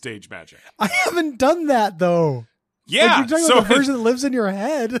into Stage Magic. I haven't done that though. Yeah, Like, you're talking so about the version that lives in your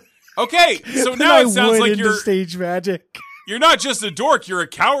head. okay, so Than now I it sounds would like into Stage Magic. you're not just a dork, you're a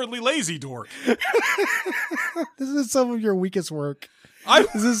cowardly, lazy dork. This is some of your weakest work. I,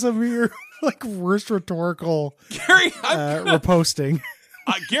 This is some of your like worst rhetorical Gary, I'm reposting.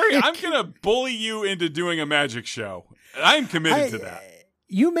 Gary, I'm gonna bully you into doing a magic show. I'm committed to that.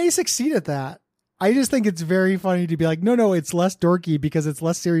 You may succeed at that. I just think it's very funny to be like, no, it's less dorky because it's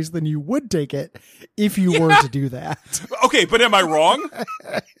less serious than you would take it if you were to do that. Okay, but am I wrong?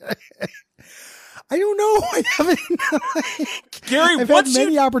 I don't know. I haven't. Gary, I've had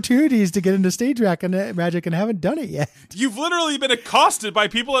many opportunities to get into stage magic and haven't done it yet. You've literally been accosted by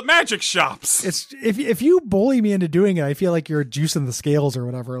people at magic shops. It's if you bully me into doing it, I feel like you're juicing the scales or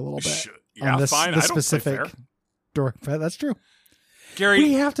whatever a little bit. Yeah, on this, fine. This I don't play specific fair. dork. That's true. Gary,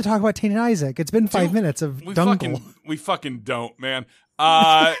 We have to talk about Tainted Isaac. It's been 5 minutes of Dungle. We fucking don't, man.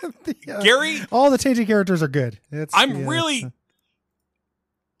 Gary, all the Tainted characters are good.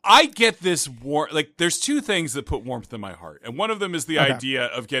 I get this like there's two things that put warmth in my heart. And one of them is the idea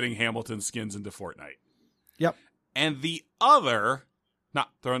of getting Hamilton skins into Fortnite. Yep. And the other, not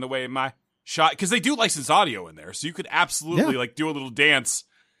throwing away my shot, because they do license audio in there. So you could absolutely like do a little dance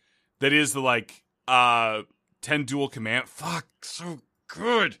that is the like 10 dual command. Fuck, so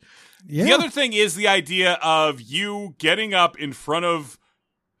good. Yeah. The other thing is the idea of you getting up in front of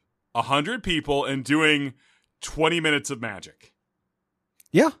 100 people and doing 20 minutes of magic.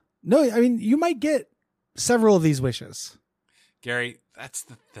 Yeah. No, I mean, you might get several of these wishes. Gary, that's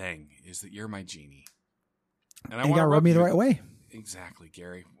the thing, is that you're my genie. And you gotta rub me the right way. Exactly,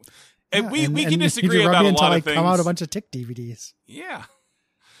 Gary. And we can disagree about a lot of things. Come out a bunch of Tick DVDs. Yeah.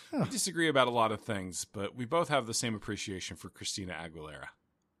 We disagree about a lot of things, but we both have the same appreciation for Christina Aguilera.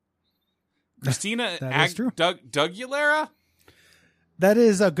 Christina Dougulera? That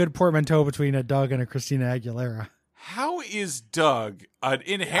is a good portmanteau between a Doug and a Christina Aguilera. How is Doug, an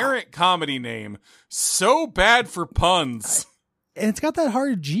inherent comedy name, so bad for puns? And it's got that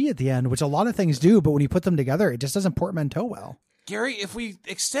hard G at the end, which a lot of things do, but when you put them together, it just doesn't portmanteau well. Gary, if we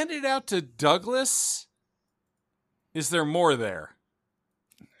extend it out to Douglas, is there more there?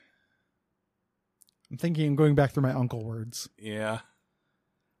 I'm thinking, going back through my uncle words. Yeah.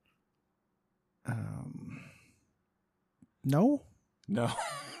 No? No.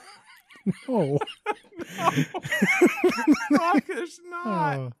 No. Fuck, there's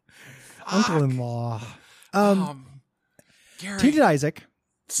not. Oh. Uncle-in-law. Gary. Tainted Isaac.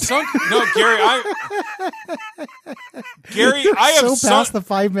 No, Gary, I have so past the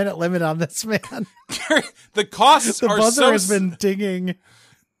 5-minute limit on this, man. Gary, the costs the are buzzer has been dinging.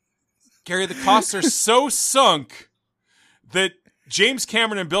 Gary, the costs are so sunk that James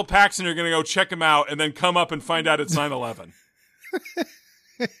Cameron and Bill Paxton are going to go check him out and then come up and find out it's 9/11.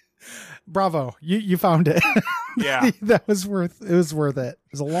 Bravo. You found it. Yeah. That was worth it. Was worth it.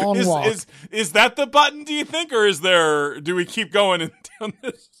 It was a long walk. Is that the button, do you think, or do we keep going and down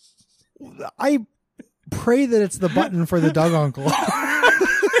this? I pray that it's the button for the Doug Uncle. It's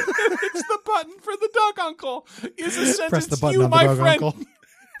the button for the Doug Uncle. Is a sentence Press the button you, on the my Doug friend. Uncle.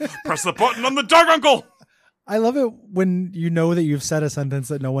 Press the button on the Doug Uncle. I love it when you know that you've said a sentence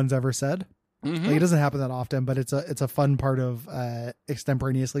that no one's ever said. Mm-hmm. Like, it doesn't happen that often, but it's a fun part of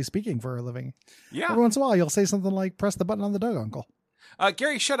extemporaneously speaking for a living. Yeah. Every once in a while, you'll say something like, press the button on the Doug Uncle.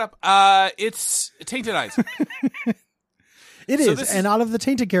 Gary, shut up. It's Tainted Eyes. It is. And out of the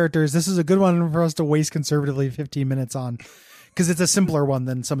Tainted characters, this is a good one for us to waste conservatively 15 minutes on, because it's a simpler one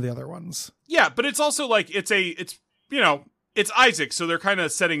than some of the other ones. Yeah, but it's also like, it's Isaac, so they're kind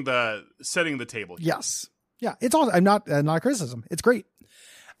of setting the table here. Yes. Yeah. It's all, I'm not a criticism. It's great.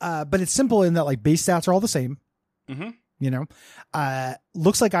 But it's simple in that, like, base stats are all the same. Mm-hmm. You know,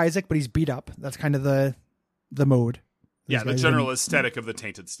 looks like Isaac, but he's beat up. That's kind of the mode. Yeah, the general aesthetic of the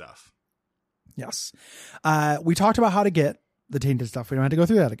Tainted stuff. Yes. We talked about how to get the Tainted stuff. We don't have to go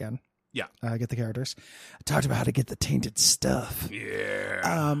through that again. Yeah. Get the characters. I talked about how to get the Tainted stuff.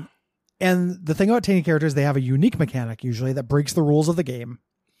 Yeah. And the thing about Tainted characters, they have a unique mechanic usually that breaks the rules of the game.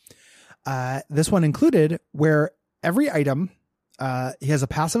 This one included where every item, he has a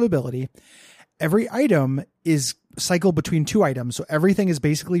passive ability. Every item is cycled between two items. So everything is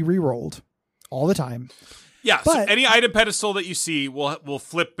basically re-rolled all the time. Yeah. So any item pedestal that you see will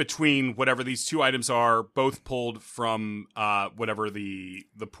flip between whatever these two items are, both pulled from whatever the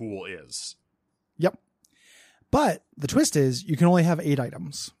pool is. Yep. But the twist is you can only have 8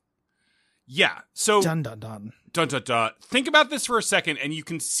 items. Yeah. So dun dun dun. Dun dun dun. Think about this for a second, and you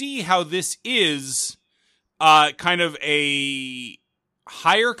can see how this is kind of a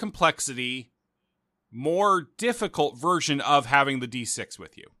higher complexity, more difficult version of having the D6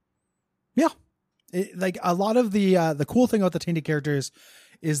 with you. Yeah. Like a lot of the cool thing about the Tainted characters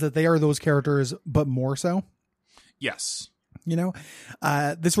is that they are those characters, but more so. Yes. You know,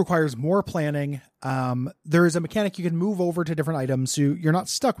 this requires more planning. There is a mechanic you can move over to different items, so you're not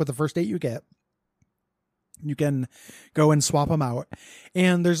stuck with the first 8 you get. You can go and swap them out.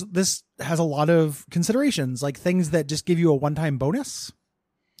 And this has a lot of considerations, like things that just give you a one-time bonus.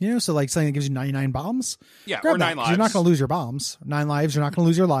 You know, so like something that gives you 99 bombs. Yeah, Grab or 9 lives. You're not going to lose your bombs. 9 lives. You're not going to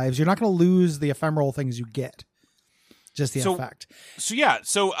lose your lives. You're not going to lose the ephemeral things you get. just the effect.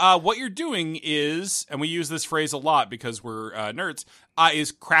 So what you're doing is, and we use this phrase a lot because we're nerds,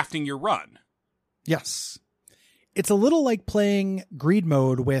 is crafting your run. Yes. It's a little like playing greed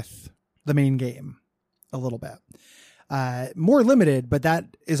mode with the main game a little bit. More limited, but that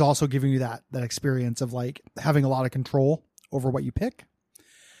is also giving you that experience of like having a lot of control over what you pick.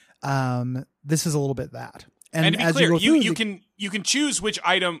 This is a little bit that. And to be clear, you can choose which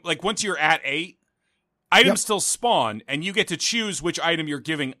item, like once you're at 8, items still spawn, and you get to choose which item you're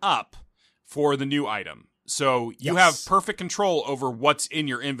giving up for the new item. So you have perfect control over what's in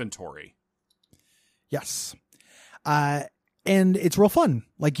your inventory. Yes. And it's real fun.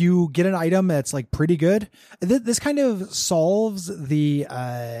 Like you get an item that's like pretty good. This kind of solves the,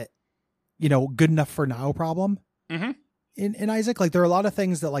 good enough for now problem in Isaac. Like there are a lot of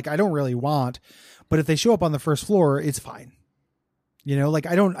things that like I don't really want, but if they show up on the first floor, it's fine. Like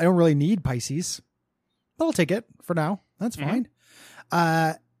I don't really need Pisces, but I'll take it for now. That's fine.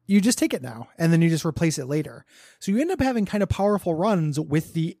 You just take it now and then you just replace it later. So you end up having kind of powerful runs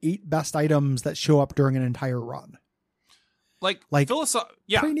with the 8 best items that show up during an entire run.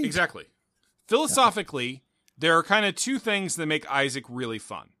 Exactly. Philosophically, there are kind of 2 things that make Isaac really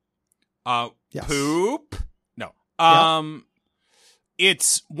fun. Poop. No.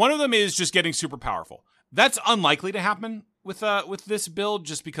 It's one of them is just getting super powerful. That's unlikely to happen with this build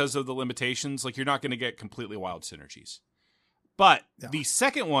just because of the limitations. Like you're not going to get completely wild synergies. But the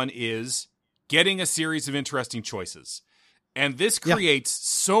second one is getting a series of interesting choices. And this creates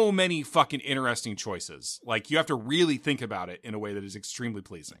so many fucking interesting choices. Like you have to really think about it in a way that is extremely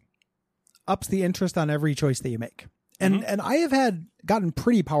pleasing. Ups the interest on every choice that you make. And I have gotten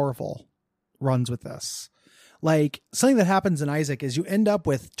pretty powerful runs with this. Like something that happens in Isaac is you end up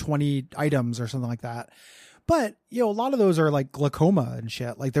with 20 items or something like that. But a lot of those are like glaucoma and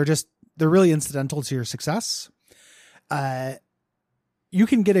shit. Like they're really incidental to your success. You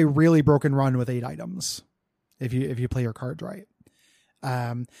can get a really broken run with 8 items. If you play your cards right.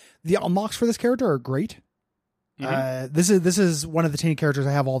 The unlocks for this character are great. This is one of the 10 characters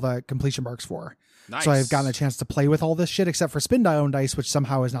I have all the completion marks for. Nice. So I've gotten a chance to play with all this shit except for Spin Dione Dice, which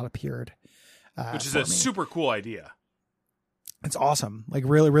somehow has not appeared. Which is a super cool idea. It's awesome. Like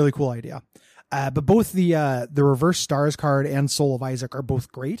really, really cool idea. But both the reverse stars card and Soul of Isaac are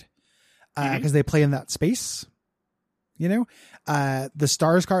both great. Because they play in that space. The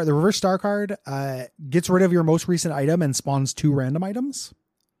stars card, the reverse star card, gets rid of your most recent item and spawns 2 random items.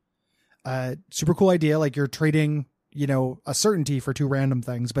 Super cool idea. Like you're trading, a certainty for 2 random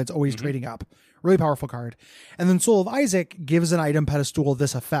things, but it's always trading up. Really powerful card. And then Soul of Isaac gives an item pedestal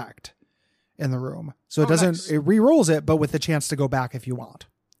this effect in the room. So it re-rolls it, but with the chance to go back if you want.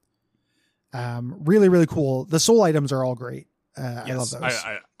 Really, really cool. The soul items are all great. I love those.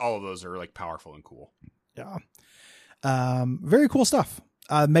 All of those are like powerful and cool. Yeah. Very cool stuff.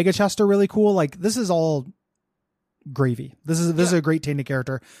 Mega chests are really cool. Like this is all gravy. This is a great Tainted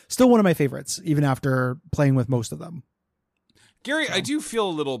character. Still one of my favorites, even after playing with most of them. Gary, I do feel a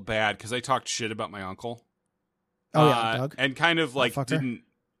little bad because I talked shit about my uncle. Oh yeah, Doug. And kind of like didn't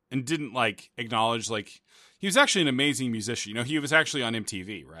like acknowledge like he was actually an amazing musician. He was actually on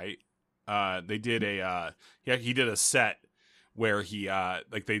MTV, right? They did he did a set where he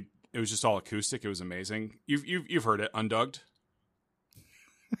it was just all acoustic. It was amazing. You've heard it, Undugged.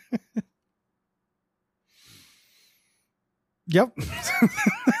 Yep.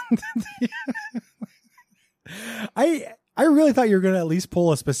 I really thought you were going to at least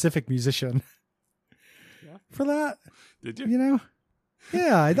pull a specific musician for that. Did you?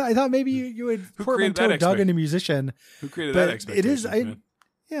 Yeah, I thought maybe you would portmanteau Doug into musician. Who created that expectation? It is.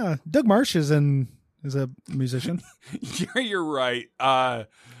 Doug Marsh is a musician. You're right.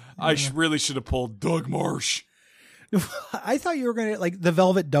 Really should have pulled Doug Marsh. I thought you were going to like the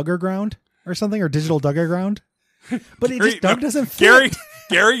Velvet Dugger Ground or something, or Digital Dugger Ground. But Gary, Doug doesn't fit.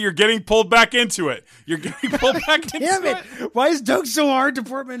 Gary, you're getting pulled back into it. You're getting pulled back into Damn it. Why is Doug so hard to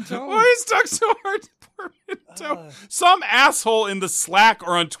portmanteau? Some asshole in the Slack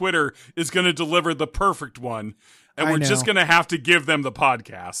or on Twitter is going to deliver the perfect one, and we're just going to have to give them the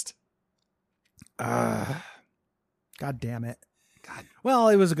podcast. God damn it. God. Well,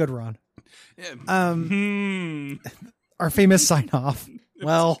 it was a good run. Our famous sign off.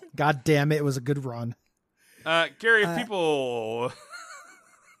 Well, god damn it, it was a good run. Gary, people...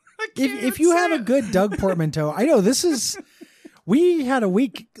 if you have a good Doug portmanteau, I know this is... We had a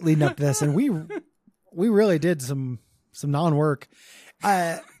week leading up to this, and we really did some non-work.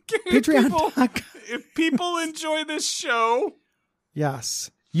 Patreon. If people enjoy this show... Yes.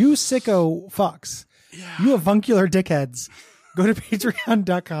 You sicko fucks. Yeah. You avuncular dickheads. Go to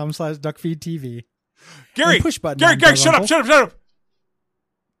patreon.com/duckfeedtv. Gary, And push button Gary, on Gary, Doug shut up, Uncle. shut up, shut up.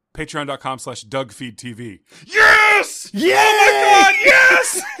 Patreon.com/DougFeedTV. Yes! Yeah! Oh my God,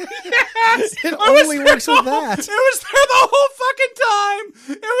 yes! Yes! It I was only there works the with whole- that. It was there the whole fucking time.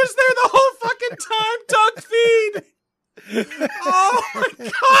 It was there the whole fucking time, Doug Feed. Oh my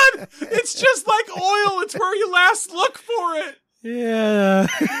God. It's just like oil. It's where you last look for it. Yeah.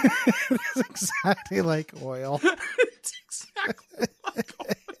 It's exactly like oil.